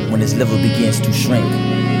still sip when his liver begins to shrink.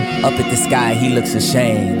 Up at the sky he looks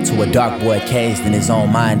ashamed. To a dark boy caged in his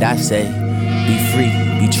own mind I say, be free,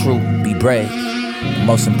 be true, be brave. But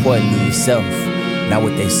most importantly yourself, not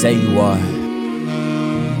what they say you are.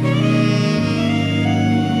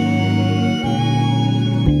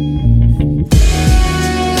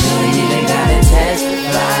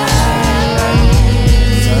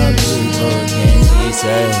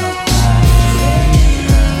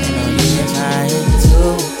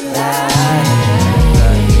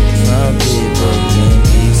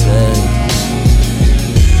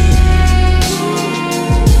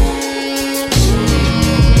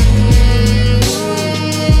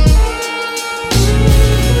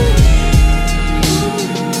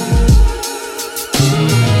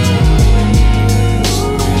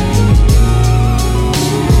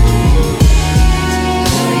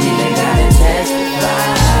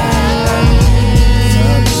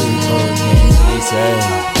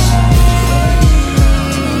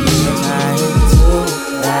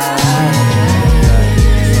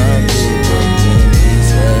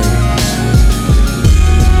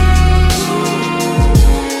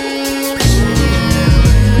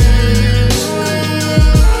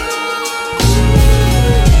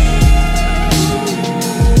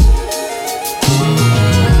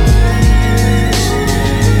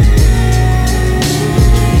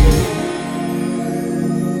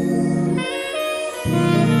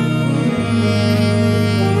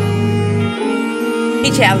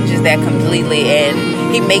 Challenges that completely,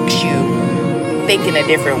 and he makes you think in a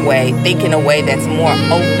different way, think in a way that's more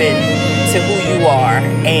open to who you are.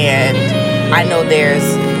 And I know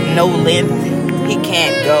there's no length he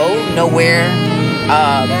can't go, nowhere.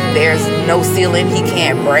 There's no ceiling he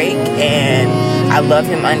can't break, and I love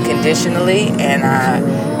him unconditionally, and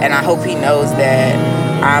I hope he knows that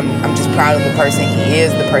I'm just proud of the person he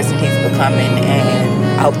is, the person he's becoming,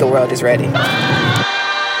 and I hope the world is ready.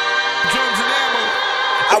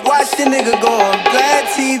 I watched the nigga go on Glad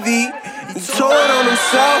TV. He told on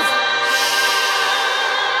himself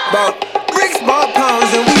about bricks, bought pounds,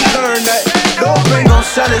 and we learned that dope ain't gon'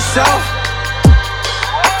 sell itself.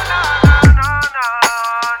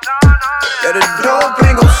 Yeah, the dope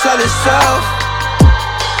ain't gon' sell itself.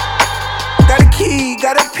 Got a key,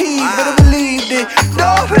 got a pee, better believe it.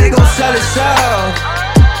 Dope ain't gon' sell itself.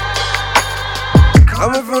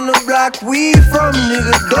 Coming from the block we from,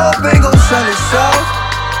 nigga, dope ain't gon' sell itself.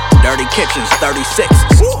 Dirty kitchens, 36s.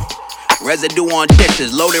 Residue on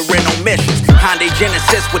dishes, loaded rental missions. Hyundai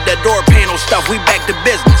Genesis with the door panel stuff, we back to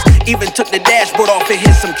business. Even took the dashboard off and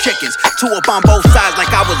hit some chickens. Two up on both sides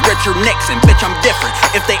like I was Richard Nixon. Bitch, I'm different.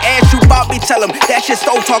 If they ask you about me, tell them that shit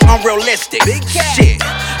so talk unrealistic. Big shit,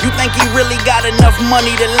 you think he really got enough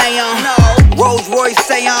money to lay on? No. Rolls Royce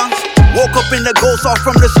seance, Woke up in the ghost off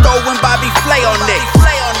from the store when Bobby Flay on it.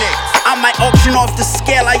 I might auction off the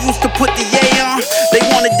scale I used to put the yay on. They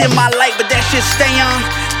wanna dim my light, but that shit stay on.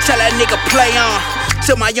 Tell that nigga play on.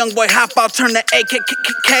 Till my young boy hop out, turn the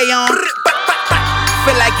AKK on.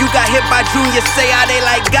 Feel like you got hit by Junior, say how they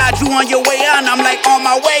like God, you on your way on. I'm like on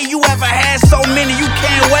my way, you ever had so many you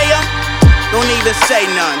can't weigh them? Don't even say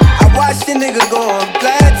none. I watched the nigga go on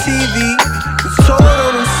Vlad TV. He told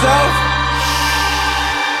on himself.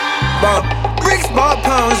 Bought bricks, bought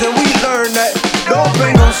pounds, and we learned that dope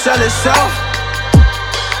ain't gon' sell itself.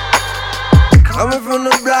 Coming from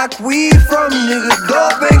the block we from, nigga,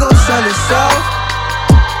 dope ain't gon' sell itself.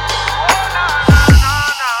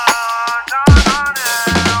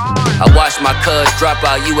 I watched my cuz drop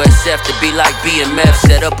out USF to be like BMF.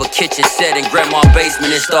 Set up a kitchen set in grandma's basement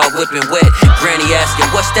and start whipping wet. Granny asking,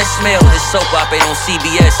 what's that smell? This soap opera on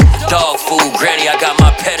CBS. Dog food, Granny, I got my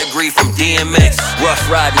pedigree from DMX. Rough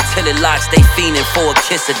ride until it locks, they fiending for a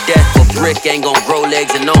kiss of death. A brick ain't gon' grow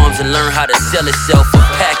legs and arms and learn how to sell itself. A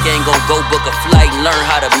pack ain't gon' go book a flight and learn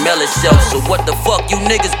how to mail itself. So what the fuck you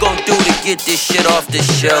niggas gon' do to get this shit off the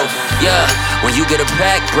shelf? Yeah, when you get a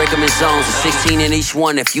pack, break them in zones. A 16 in each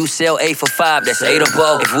one. If you sell 8 for 5, that's 8 a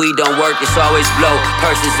bow. If we don't work, it's always blow.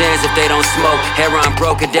 Persons ends if they don't smoke. Heron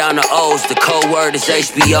broken down to O's. The code word is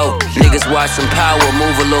HBO. Niggas watch some power,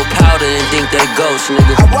 move a little powder and think they ghosts,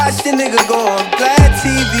 nigga. I watched the nigga go on Vlad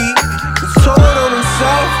TV. He told on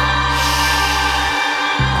himself.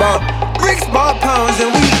 Bought bricks, bought pounds, and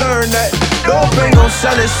we learned that dope ain't gon'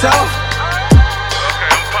 sell itself.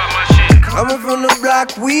 Coming from the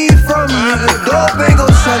block we from, nigga, dope ain't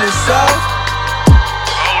gon' sell itself.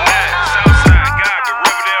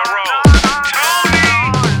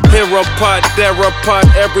 Here a pot, there a pot,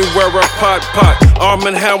 everywhere a pot. Arm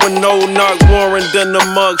and Howard, no knock, Warren, then the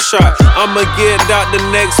mug shot. I'ma get out the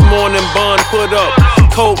next morning, bond put up.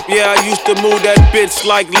 Cope, yeah, I used to move that bitch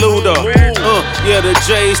like Luda. Yeah, the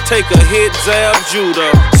J's take a hit, Zab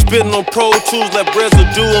Judah. Spitting on Pro Tools like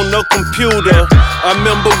residue on the computer. I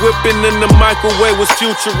remember whipping in the microwave was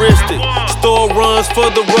futuristic. Store runs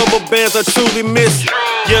for the rubber bands, I truly miss it.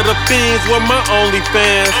 Yeah, the Fiends were my only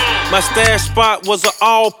fans. My stash spot was an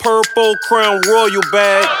all-purple Crown Royal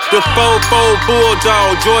bag. The 4-4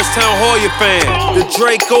 Bulldog, Georgetown Hoya fan. The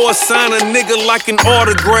Draco assign a nigga like an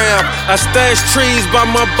autograph. I stash trees by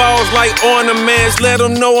my balls like ornaments. Let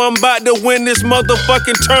them know I'm about to win this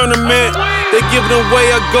motherfucking tournament. They giving away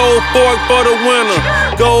a gold fork for the winner.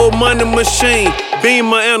 Gold money machine,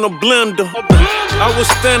 Beamer and a blender. I was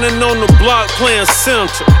standing on the block playing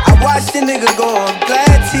center. I watched the nigga go on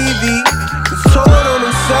Vlad TV. He told on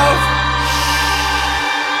himself.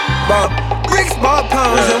 Bought bricks, bought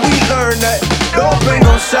pounds, and we learned that dope ain't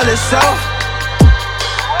gon' sell itself.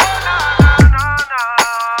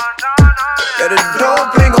 Yeah, the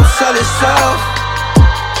dope ain't gon' sell itself.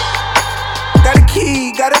 Got a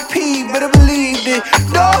key, got a P, better believe it.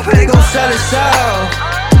 Dope ain't gon' sell itself.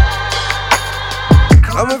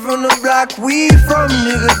 Coming from the block we from,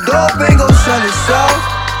 nigga, dope ain't gon' sell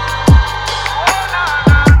itself.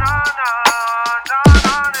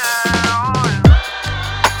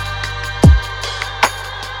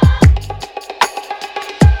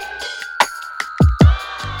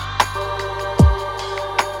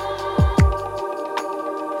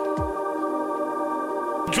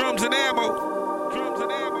 Drums and ammo. Drums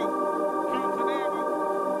and ammo. Drums and ammo.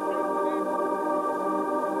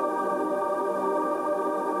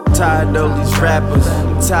 Tired of these rappers,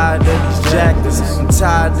 I'm tired of these jackers, I'm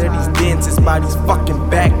tired of these dentists by these fucking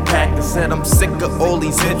backpackers. Said I'm sick of all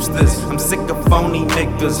these hipsters, I'm sick of phony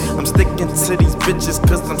niggas. I'm sticking to these bitches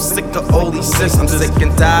cause I'm sick of all these sisters. I'm sick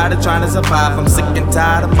and tired of trying to survive, I'm sick and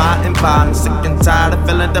tired of my environment. Sick and tired of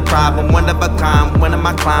feeling deprived, I'm one of a kind, one of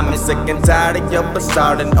my climate. Sick and tired of your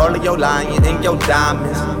facade and all of your lying and your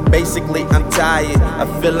diamonds. Basically I'm tired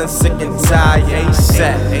of feeling sick and tired.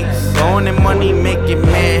 ASAP, going and money making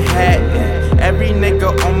Manhattan. Every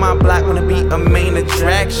nigga on my block wanna be a main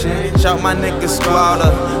attraction. Shout my nigga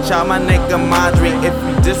Squatter, shout my nigga Madre. If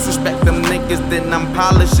you disrespect them niggas, then I'm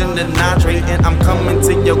polishing the nitrate. And I'm coming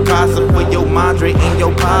to your casa for your Madre and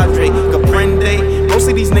your Padre. Caprende, most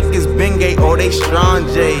of these niggas been gay or they strong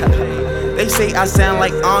J. They say I sound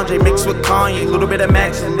like Andre mixed with Kanye. A little bit of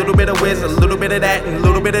Max, a little bit of Wiz, a little bit of that, and a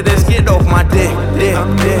little bit of this. Get off my dick,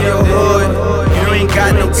 I'm in your hood. You ain't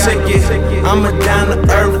got no ticket. I'm a down to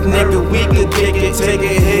earth nigga. We can kick it. Take a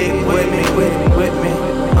hit with me, with me.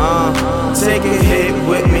 Take a hit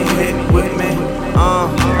with me,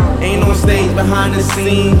 Ain't on stage behind the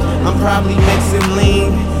scene. I'm probably mixing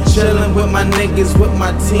lean. Chillin' with my niggas, with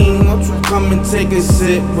my team. Won't you come and take a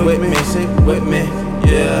sip with me,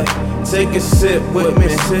 yeah. take a sip with me,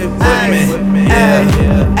 yeah.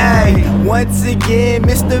 Once again,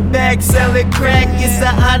 Mr. Back selling crack. It's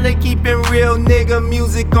an honor keeping real nigga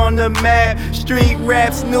music on the map. Street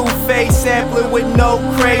raps, new face sampler with no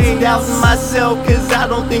craze. Doubting myself cause I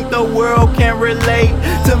don't think the world can relate.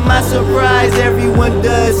 To my surprise, everyone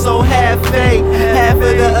does, so have faith. Half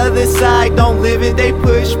of the other side don't live it, they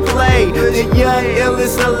push play. The young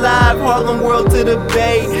illest alive, Harlem world to the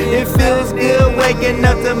bay. It feels good waking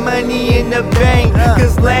up to money in the bank.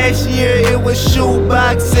 Cause last year it was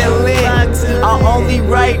shoebox and lint. I only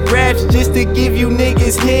write raps just to give you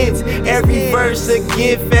niggas hints. Every verse a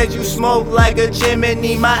gift as you smoke like a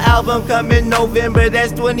chimney. My album coming November,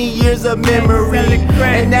 that's 20 years of memory.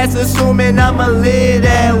 And that's assuming I'ma live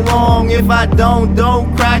that long. If I don't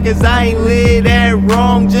cry cause I ain't live that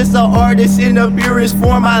wrong. Just an artist in the purest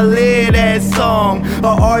form, I live that song. An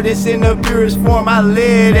artist in the purest form, I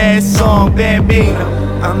live that song. Bambino.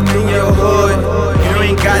 I'm in your hood, you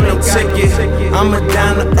ain't got no ticket. I'm a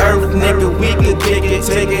down to earth nigga, we can kick it.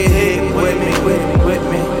 Take a hit with me,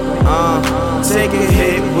 take a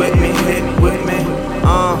hit with me,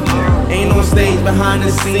 Ain't on stage behind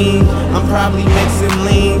the scene, I'm probably mixing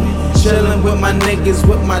lean. Chillin' with my niggas,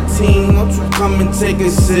 with my team. Won't you come and take a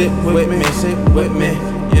sip with me,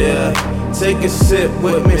 yeah. Take a sip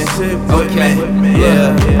with me,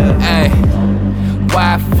 yeah. Ay,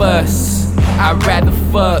 why fuss? I'd rather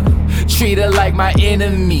fuck, treat her like my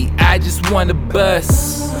enemy, I just wanna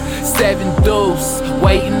bust. 7 deuce,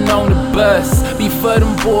 waiting on the bus. Before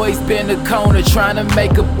them boys been the corner trying to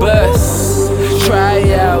make a bus.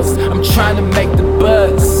 Tryouts, I'm trying to make the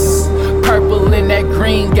bus. Purple and that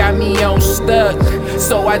green got me on stuck.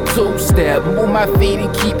 So I two-step, move my feet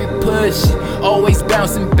and keep it pushing. Always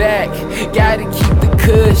bouncing back, gotta keep the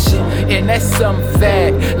cushion. And that's some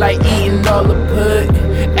fat, like eating all the pudding.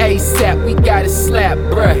 ASAP, we gotta slap,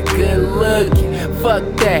 bruh, good looking. Fuck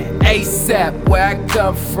that, ASAP, where I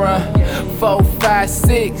come from. 4, 5,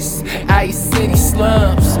 6, Ice City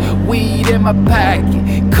slums. Weed in my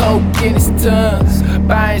pocket, coke in his tongues.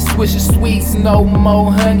 Buying Swisher Sweets, no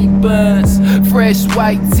more honey buns. Fresh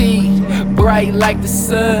white tee, bright like the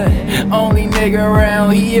sun. Only nigga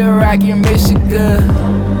around here rockin' Michigan.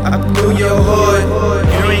 Up through your hood,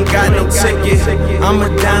 you ain't got no ticket. I'm a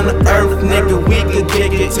down to earth nigga, we can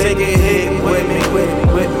kick it. Take a hit with me,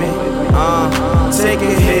 take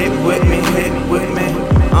a hit with me,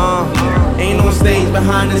 Ain't on stage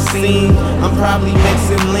behind the scene, I'm probably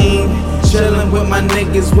mixing lean. Chillin' with my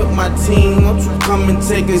niggas, with my team. Won't you come and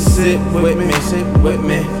take a sip with me,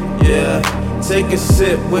 yeah. Take a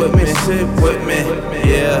sip with me,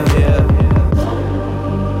 yeah.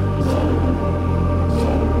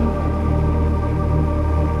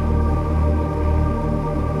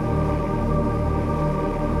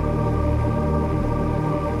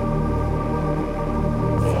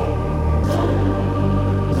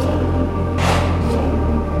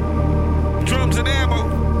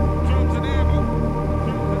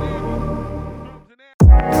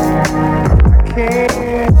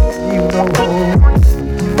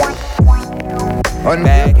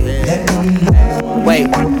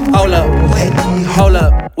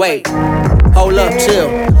 Hold up, chill.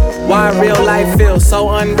 Why real life feels so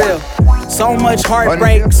unreal? So much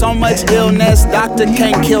heartbreak, so much illness. Doctor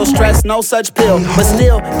can't kill stress, no such pill. But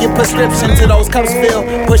still, get prescription to those cups fill.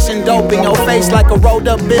 Pushing dope in your face like a rolled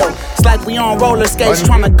up bill. It's like we on roller skates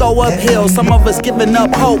trying to go uphill. Some of us giving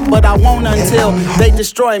up hope, but I won't until they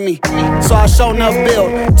destroy me. So I show enough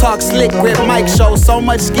build. Talk slick, grip mic, show so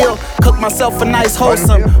much skill. Cook myself a nice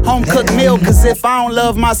wholesome home cooked meal. Cause if I don't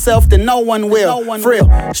love myself, then no one will. For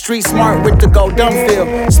real, street smart with the go dumb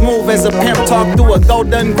feel. Smooth as a pimp, talk through a go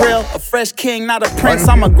done grill. A fresh king, not a prince,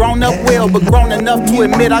 I'm a grown up will. But grown enough to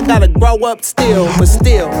admit I gotta grow up still. But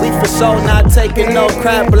still, we for sure not taking no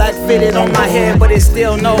crap. Black fitted on my head, but it's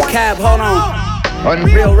still no cap. Hold on,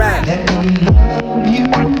 real rap.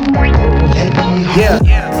 Yeah,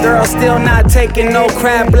 girl still not taking no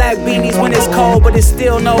crap. Black beanies when it's cold, but it's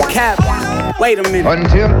still no cap. Wait a minute.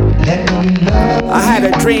 I had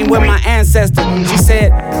a dream with my ancestor. She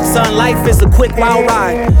said, son, life is a quick, wild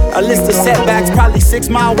ride. A list of setbacks, probably 6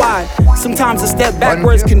 mile wide. Sometimes a step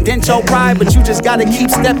backwards can dent your pride, but you just gotta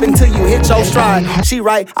keep stepping till you hit your stride. She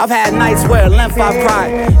right, I've had nights where at length I've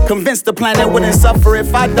cried. Convinced the planet wouldn't suffer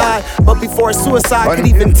if I died. But before suicide could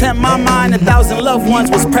even tempt my mind, 1,000 loved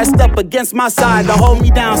ones was pressed up against my side to hold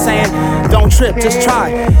me down, saying, don't trip, just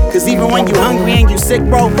try. Cause even when you hungry and you sick,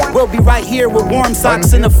 bro, we'll be right here with warm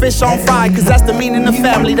socks and a fish fish on fry, cause that's the meaning of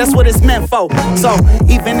family, that's what it's meant for. So,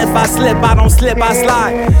 even if I slip, I don't slip, I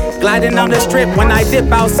slide. Gliding on the strip when I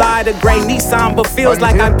dip outside. A gray Nissan, but feels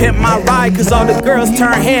like I pimp my ride. Cause all the girls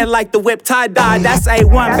turn head like the whip tie-dye. That's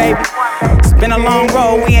A1, baby. It's been a long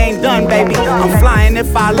road, we ain't done, baby. I'm flying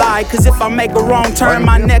if I lie, cause if I make a wrong turn,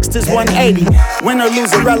 my next is 180. Win or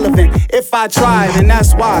lose irrelevant, if I try, then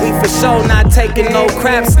that's why. We for sure not taking no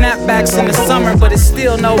crap. Snapbacks in the summer, but it's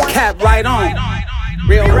still no cap. Right on,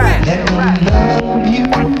 real rap.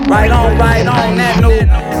 Right on, that new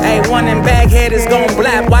A1 and Baghead is gon'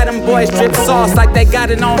 blap. Why them boys drip sauce like they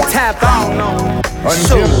got it on tap? I don't know.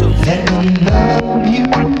 Shoot.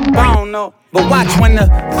 I don't know. But watch when the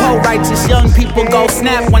pro-righteous young people go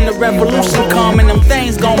snap. When the revolution come and them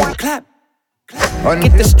things gon' clap.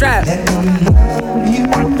 Get the strap.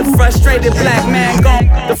 The frustrated black man gon',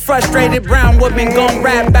 the frustrated brown woman gon'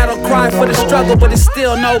 rap. Battle cry for the struggle, but it's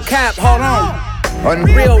still no cap. Hold on,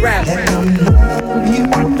 real rap.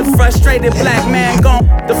 The frustrated black man gon',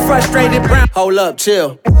 the frustrated brown. Hold up,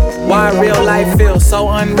 chill. Why real life feels so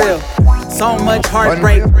unreal? So much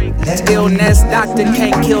heartbreak, illness, doctor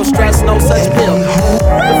can't kill stress, no such pill.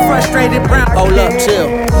 The frustrated brown. Hold up, chill.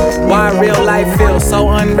 Why real life feels so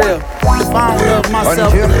unreal? If I don't love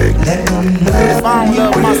myself,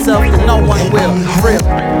 then no one will. Real.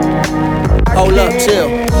 Hold up, chill.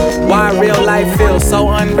 Why real life feels so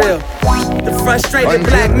unreal? The frustrated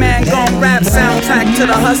black man gon' rap, soundtrack to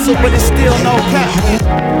the hustle, but it's still no cap.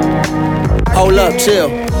 Hold up, chill.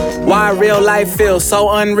 Why real life feels so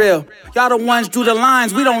unreal? Y'all the ones drew the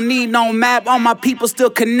lines, we don't need no map. All my people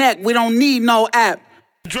still connect, we don't need no app.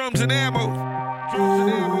 Drums and ammo.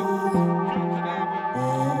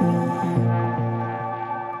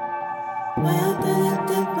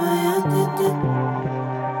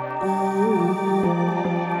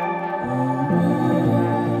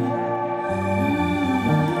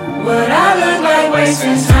 Would I look like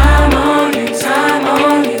wasting time on you, time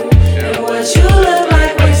on you? And what you look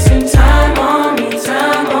like wasting time on me,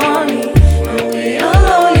 time on me. When we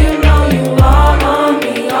alone, you know you all on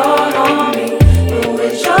me, all on me. But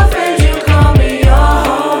with your friends, you call me your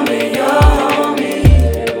homie, your homie.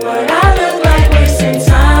 Would I look like wasting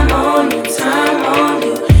time on you, time on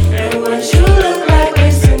you? And what you look like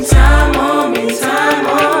wasting time on me, time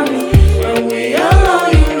on me. When we alone,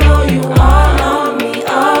 you know you all on me,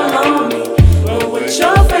 all on me. But with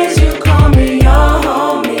your friends, you call me your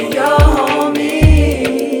homie, your homie.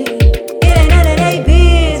 It ain't none of they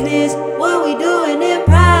business, what we doing in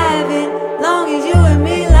private. Long as you and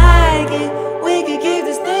me like it, we can keep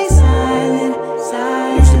this thing silent,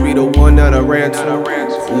 silent. Used to be the one that I ran to.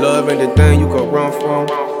 Love ain't the thing you could run from.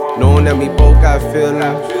 Knowing that we both got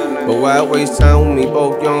feelings, but why waste time when we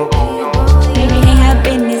both young? Baby, ain't have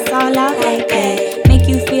business all out like that. Make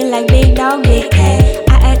you feel like big dog, big cat.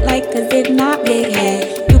 I act like as if not big head.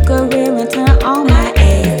 You could rear and turn on my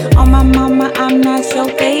ass. On my mama, I'm not your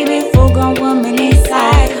baby. Full grown woman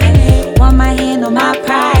inside. Want my hand on my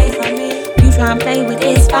pride. You try and play with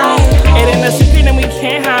this fire. It ain't a secret and we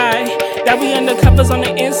can't hide that we undercovers on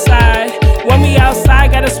the inside. When we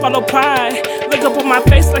outside, gotta swallow pride. Look up on my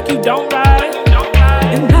face like you don't ride.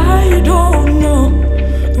 And I don't know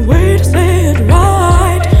the way to say it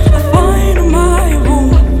right. I find my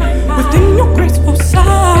home within your graceful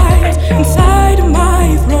sight. Inside of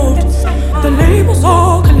my throat, the labels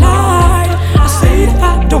all collide. I say that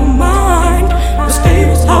I don't mind. The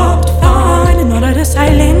stable's hard to find and all of the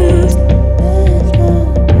silence.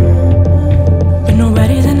 But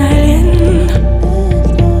nobody's an island.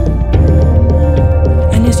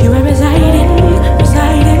 And it's you I'm residing,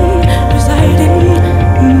 residing, residing,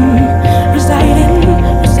 residing,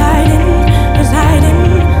 residing, residing.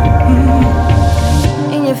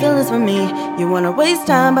 In your feelings for me, you wanna waste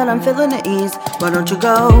time, but I'm feeling at ease. Why don't you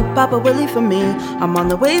go, Papa Willie for me? I'm on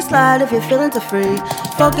the waistline if you're feeling too free.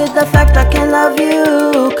 Forget the fact I can't love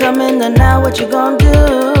you. Come in the now, what you gon'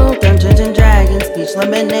 do? Dungeons and Dragons, peach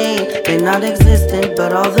lemonade. They not existent,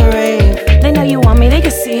 but all the rave. They know you want me, they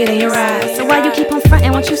can see it in your eyes. So why you keep on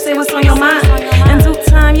frontin', won't you say what's on your mind? In due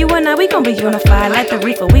time, you and I, we gon' be unified. Like the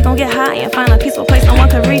reefer, we gon' get high and find a peaceful place no one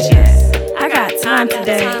can reach us. I got time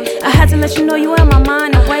today. I had to let you know you in my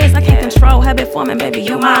mind in ways I can't control. Habit forming, baby,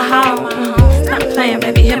 you my home. Stop playing,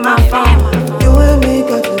 baby, hit my phone. You and me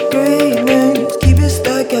got agreements. Keep it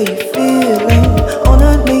stuck, how you feeling? All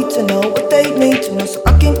I need to know what they need to know, so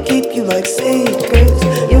I can keep you like secrets.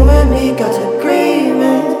 You and me got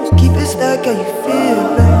agreements. Keep it stuck, how you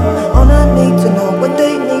feeling? All I need to know what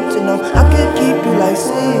they need to know, I can keep you like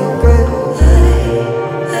secrets.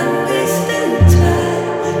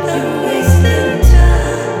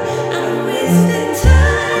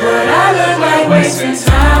 But I look like wasting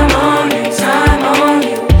time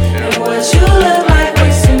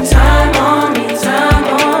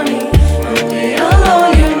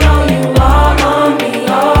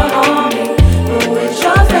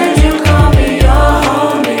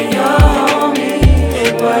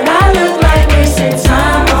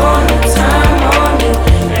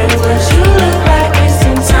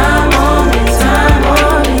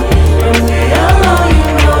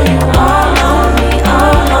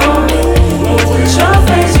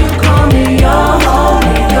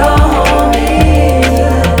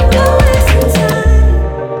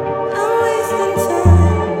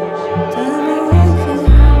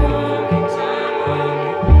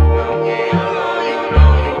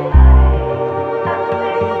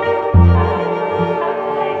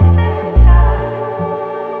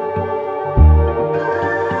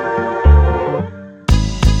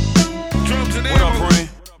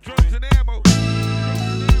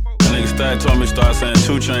stepdad told me to start saying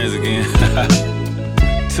 2 Chainz again.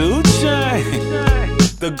 2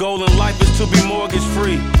 Chainz. The goal in life is to be mortgage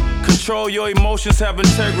free. Control your emotions, have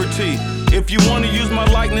integrity. If you wanna use my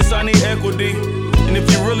likeness, I need equity. And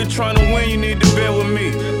if you're really trying to win, you need to bear with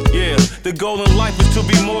me. Yeah, the goal in life is to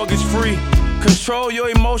be mortgage free. Control your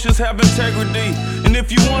emotions, have integrity. And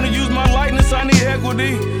if you wanna use my likeness, I need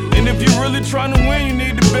equity. And if you're really trying to win, you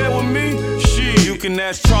need to bear with me. Shit, you can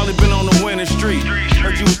ask Charlie, been on the winning streak.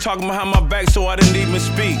 Heard you was talking behind my back, so I didn't even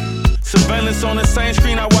speak. Surveillance on the same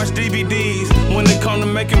screen, I watch DVDs. When it come to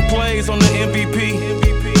making plays on the MVP.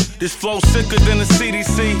 This flow sicker than the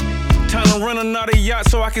CDC. Time to rent another yacht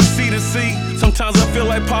so I can see the sea. Sometimes I feel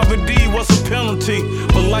like poverty was a penalty.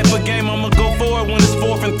 But life a game, I'ma go for it when it's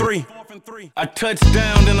 4th and 3. I touch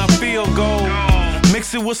down, then I feel gold.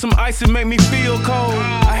 Mix it with some ice and make me feel cold.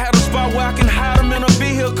 I had a spot where I can hide them in a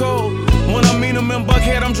vehicle. When I meet them in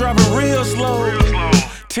Buckhead, I'm driving real slow.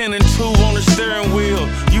 10 and 2 on the steering wheel.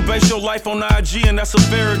 You base your life on IG and that's a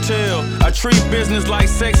fairy tale. I treat business like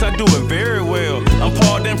sex, I do it very well. I'm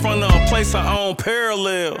parked in front of a place I own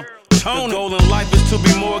parallel. The goal in life is to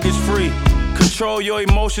be mortgage free. Control your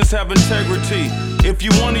emotions, have integrity. If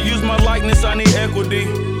you wanna use my likeness, I need equity.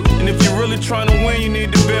 And if you're really trying to win, you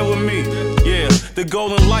need to bear with me. Yeah, the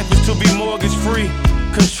goal in life is to be mortgage free.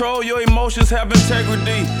 Control your emotions, have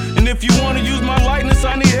integrity. And if you wanna use my likeness,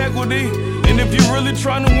 I need equity. And if you're really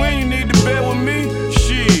trying to win, you need to bear with me.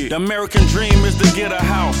 Shit, the American dream is to get a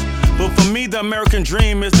house. But for me, the American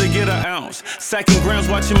dream is to get an ounce. Sacking grams,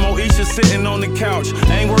 watching Moesha sitting on the couch.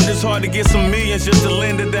 I ain't worked as hard to get some millions just to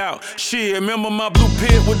lend it out. Shit, remember my blue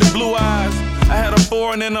pit with the blue eyes? I had a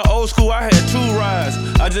foreign in the old school, I had 2 rides.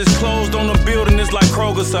 I just closed on the building, it's like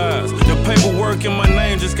Kroger size. The paperwork in my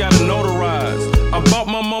name just got notarized. I bought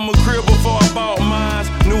my mama crib before I bought mine.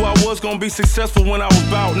 Knew I was gonna be successful when I was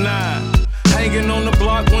about 9. Hanging on the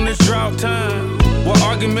block when it's drought time. Where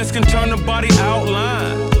arguments can turn the body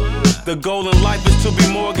outline. The goal in life is to be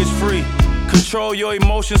mortgage free. Control your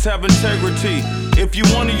emotions, have integrity. If you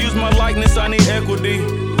wanna use my likeness, I need equity.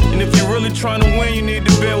 And if you're really trying to win, you need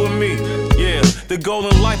to bear with me. Yeah, the goal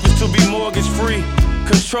in life is to be mortgage free.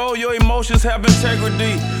 Control your emotions, have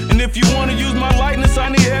integrity. And if you wanna use my likeness, I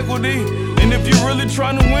need equity. And if you're really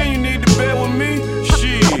trying to win, you need to bear with me.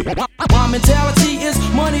 Shit. My mentality is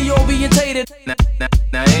money orientated. Now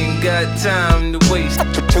I ain't got time to waste. 2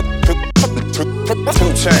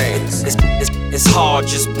 Chainz. It's hard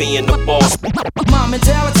just being the boss. My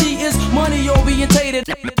mentality is money orientated.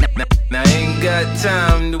 Now I ain't got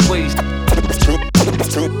time to waste. 2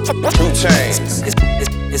 Chainz.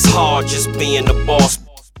 It's hard just being the boss.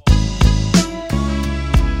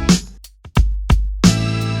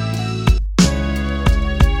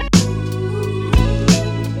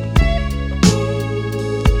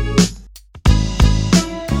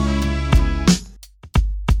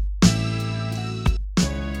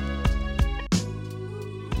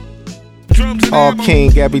 All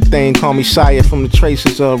king, everything, call me sire from the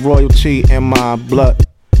traces of royalty in my blood.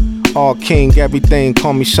 All king, everything,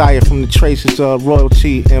 call me sire from the traces of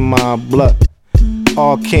royalty in my blood.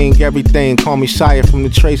 All king, everything, call me sire from the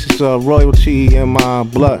traces of royalty in my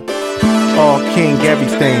blood. All king,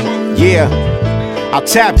 everything, yeah. I'll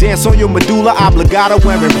tap dance on your medulla oblongata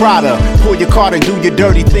wearing Prada. Pull your card and do your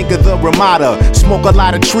dirty, think of the Ramada. Smoke a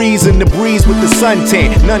lot of trees in the breeze with the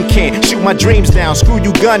suntan. None can shoot my dreams down, screw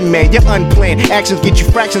you gunman. You're unplanned, actions get you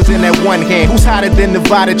fractions in that one hand. Who's hotter than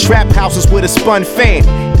Nevada trap houses with a spun fan?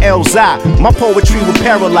 Elzai, my poetry will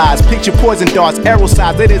paralyze. Picture poison darts, arrow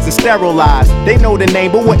size, it isn't sterilized. They know the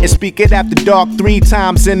name but wouldn't speak it after dark 3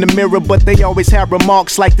 times in the mirror. But they always have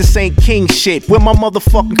remarks like this ain't king shit. Where my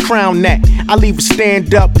motherfucking crown at? I leave a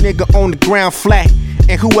stand up nigga on the ground flat.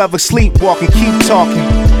 And whoever sleepwalking, keep talking.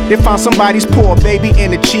 They found somebody's poor baby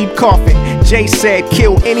in a cheap coffin. Jay said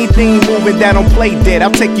kill anything moving that don't play dead. I'll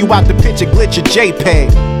take you out the picture, glitch a JPEG.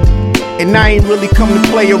 And I ain't really come to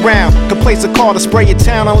play around. Could place a call to spray your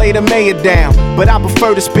town and lay the mayor down. But I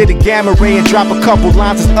prefer to spit a gamma ray and drop a couple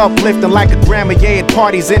lines that's uplifting like a grammar. Yeah, at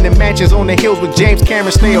parties in the mansions on the hills with James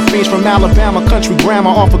Cameron. Stay a fiends from Alabama, country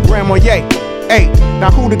grandma off of grandma, yeah. Hey,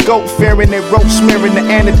 now who the goat fearing? They rope smearing the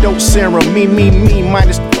antidote serum. Me,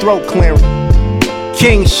 minus the throat clearing.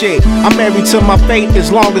 King shit, I'm married to my fate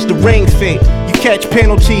as long as the ring fit. You catch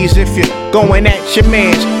penalties if you're going at your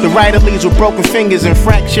mans. The writer leaves with broken fingers and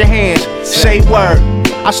fracture hands. Say word,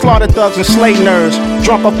 I slaughter thugs and slay nerds.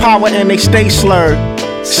 Drunk of power and they stay slurred.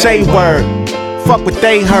 Say word, fuck what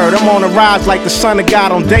they heard. I'm on a rise like the son of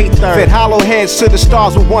God on day 3rd. Fed hollow heads to the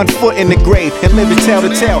stars with 1 foot in the grave. And live to tell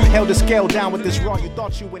the tale. Held the scale down with this raw. You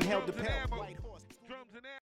thought you inhaled the pill.